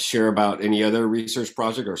like to share about any other research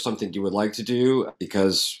project or something you would like to do?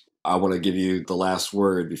 Because I want to give you the last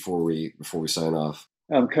word before we sign off.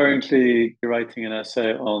 I'm currently writing an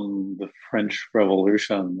essay on the French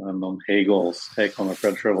Revolution and on Hegel's take on the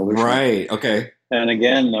French Revolution. Right. Okay. And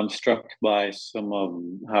again, I'm struck by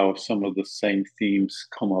how some of the same themes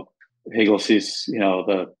come up. Hegel sees,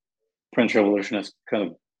 the French Revolution as kind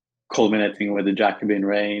of culminating with the Jacobin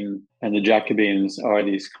reign, and the Jacobins are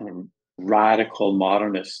these kind of radical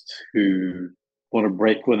modernists who want to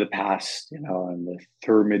break with the past, and the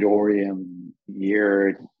Thermidorian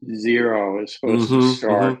year zero is supposed to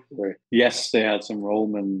start. Where, yes, they had some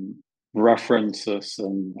Roman references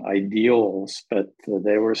and ideals, but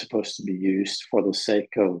they were supposed to be used for the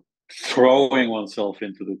sake of throwing oneself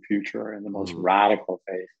into the future in the most radical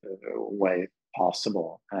way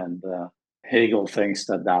possible. And Hegel thinks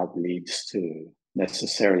that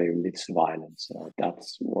necessarily leads to violence.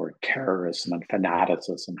 That's where terrorism and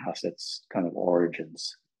fanaticism has its kind of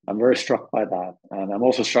origins. I'm very struck by that. And I'm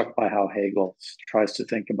also struck by how Hegel tries to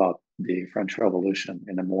think about the French Revolution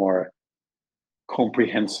in a more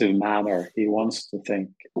comprehensive manner. He wants to think,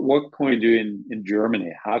 what can we do in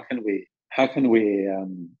Germany? How can we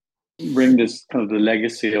bring this kind of the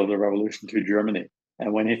legacy of the revolution to Germany?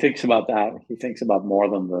 And when he thinks about that, he thinks about more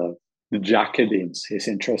than the Jacobins. He's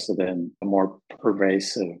interested in a more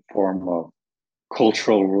pervasive form of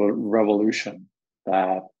cultural revolution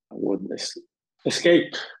that would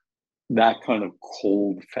escape that kind of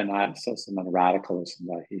cold fanaticism and radicalism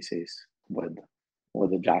that he sees with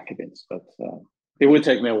the Jacobins. But it would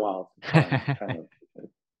take me a while to kind of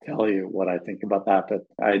tell you what I think about that. But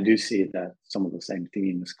I do see that some of the same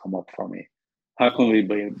themes come up for me. How can we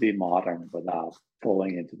be modern without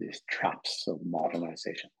falling into these traps of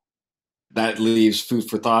modernization? That leaves food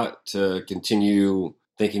for thought to continue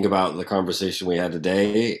thinking about the conversation we had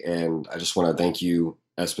today. And I just want to thank you,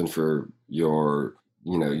 Espen, for your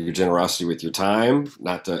generosity with your time.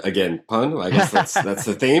 Not to, again, pun, I guess that's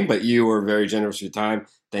the theme, but you were very generous with your time.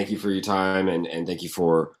 Thank you for your time, and thank you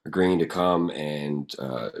for agreeing to come and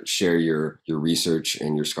share your research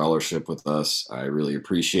and your scholarship with us. I really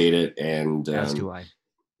appreciate it. And as do I.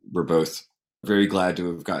 We're both very glad to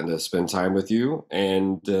have gotten to spend time with you.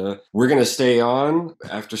 And we're going to stay on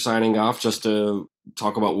after signing off just to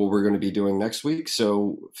talk about what we're going to be doing next week.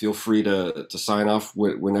 So feel free to sign off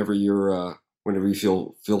whenever you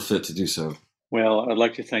feel fit to do so. Well, I'd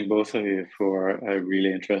like to thank both of you for a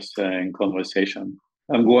really interesting conversation.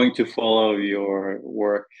 I'm going to follow your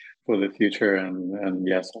work for the future. And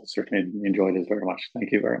yes, I certainly enjoyed it very much.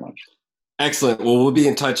 Thank you very much. Excellent. Well, we'll be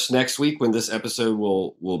in touch next week when this episode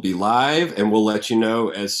will be live, and we'll let you know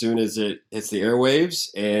as soon as it hits the airwaves.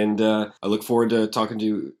 And I look forward to talking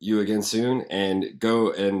to you again soon. And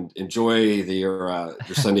go and enjoy your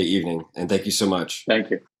Sunday evening. And thank you so much. Thank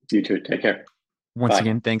you. You too. Take care. Once Bye.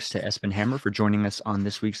 again, thanks to Espen Hammer for joining us on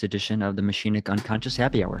this week's edition of the Machinic Unconscious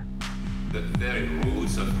Happy Hour. The very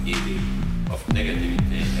roots of evil, of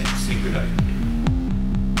negativity and singularity,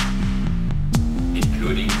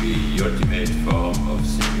 including the ultimate form of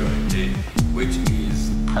singularity, which is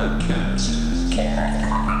the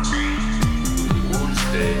whole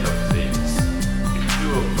state of things, the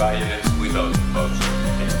pure violence without object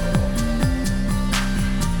anymore.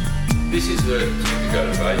 This is the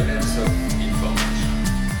typical violence of information.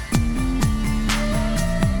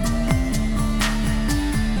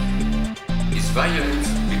 It's violent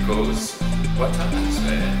because what happens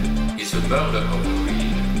there is a murder of the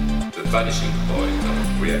real, the vanishing point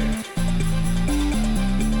of reality.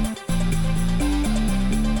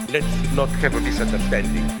 Let's not have a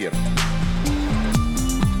misunderstanding here.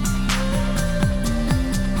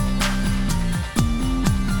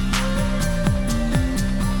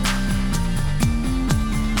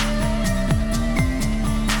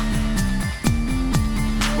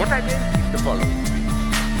 What I meant is the following.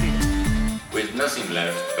 With nothing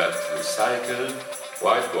left but recycled,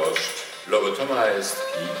 whitewashed, lobotomized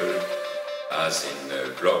people as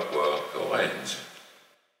in Clockwork Orange.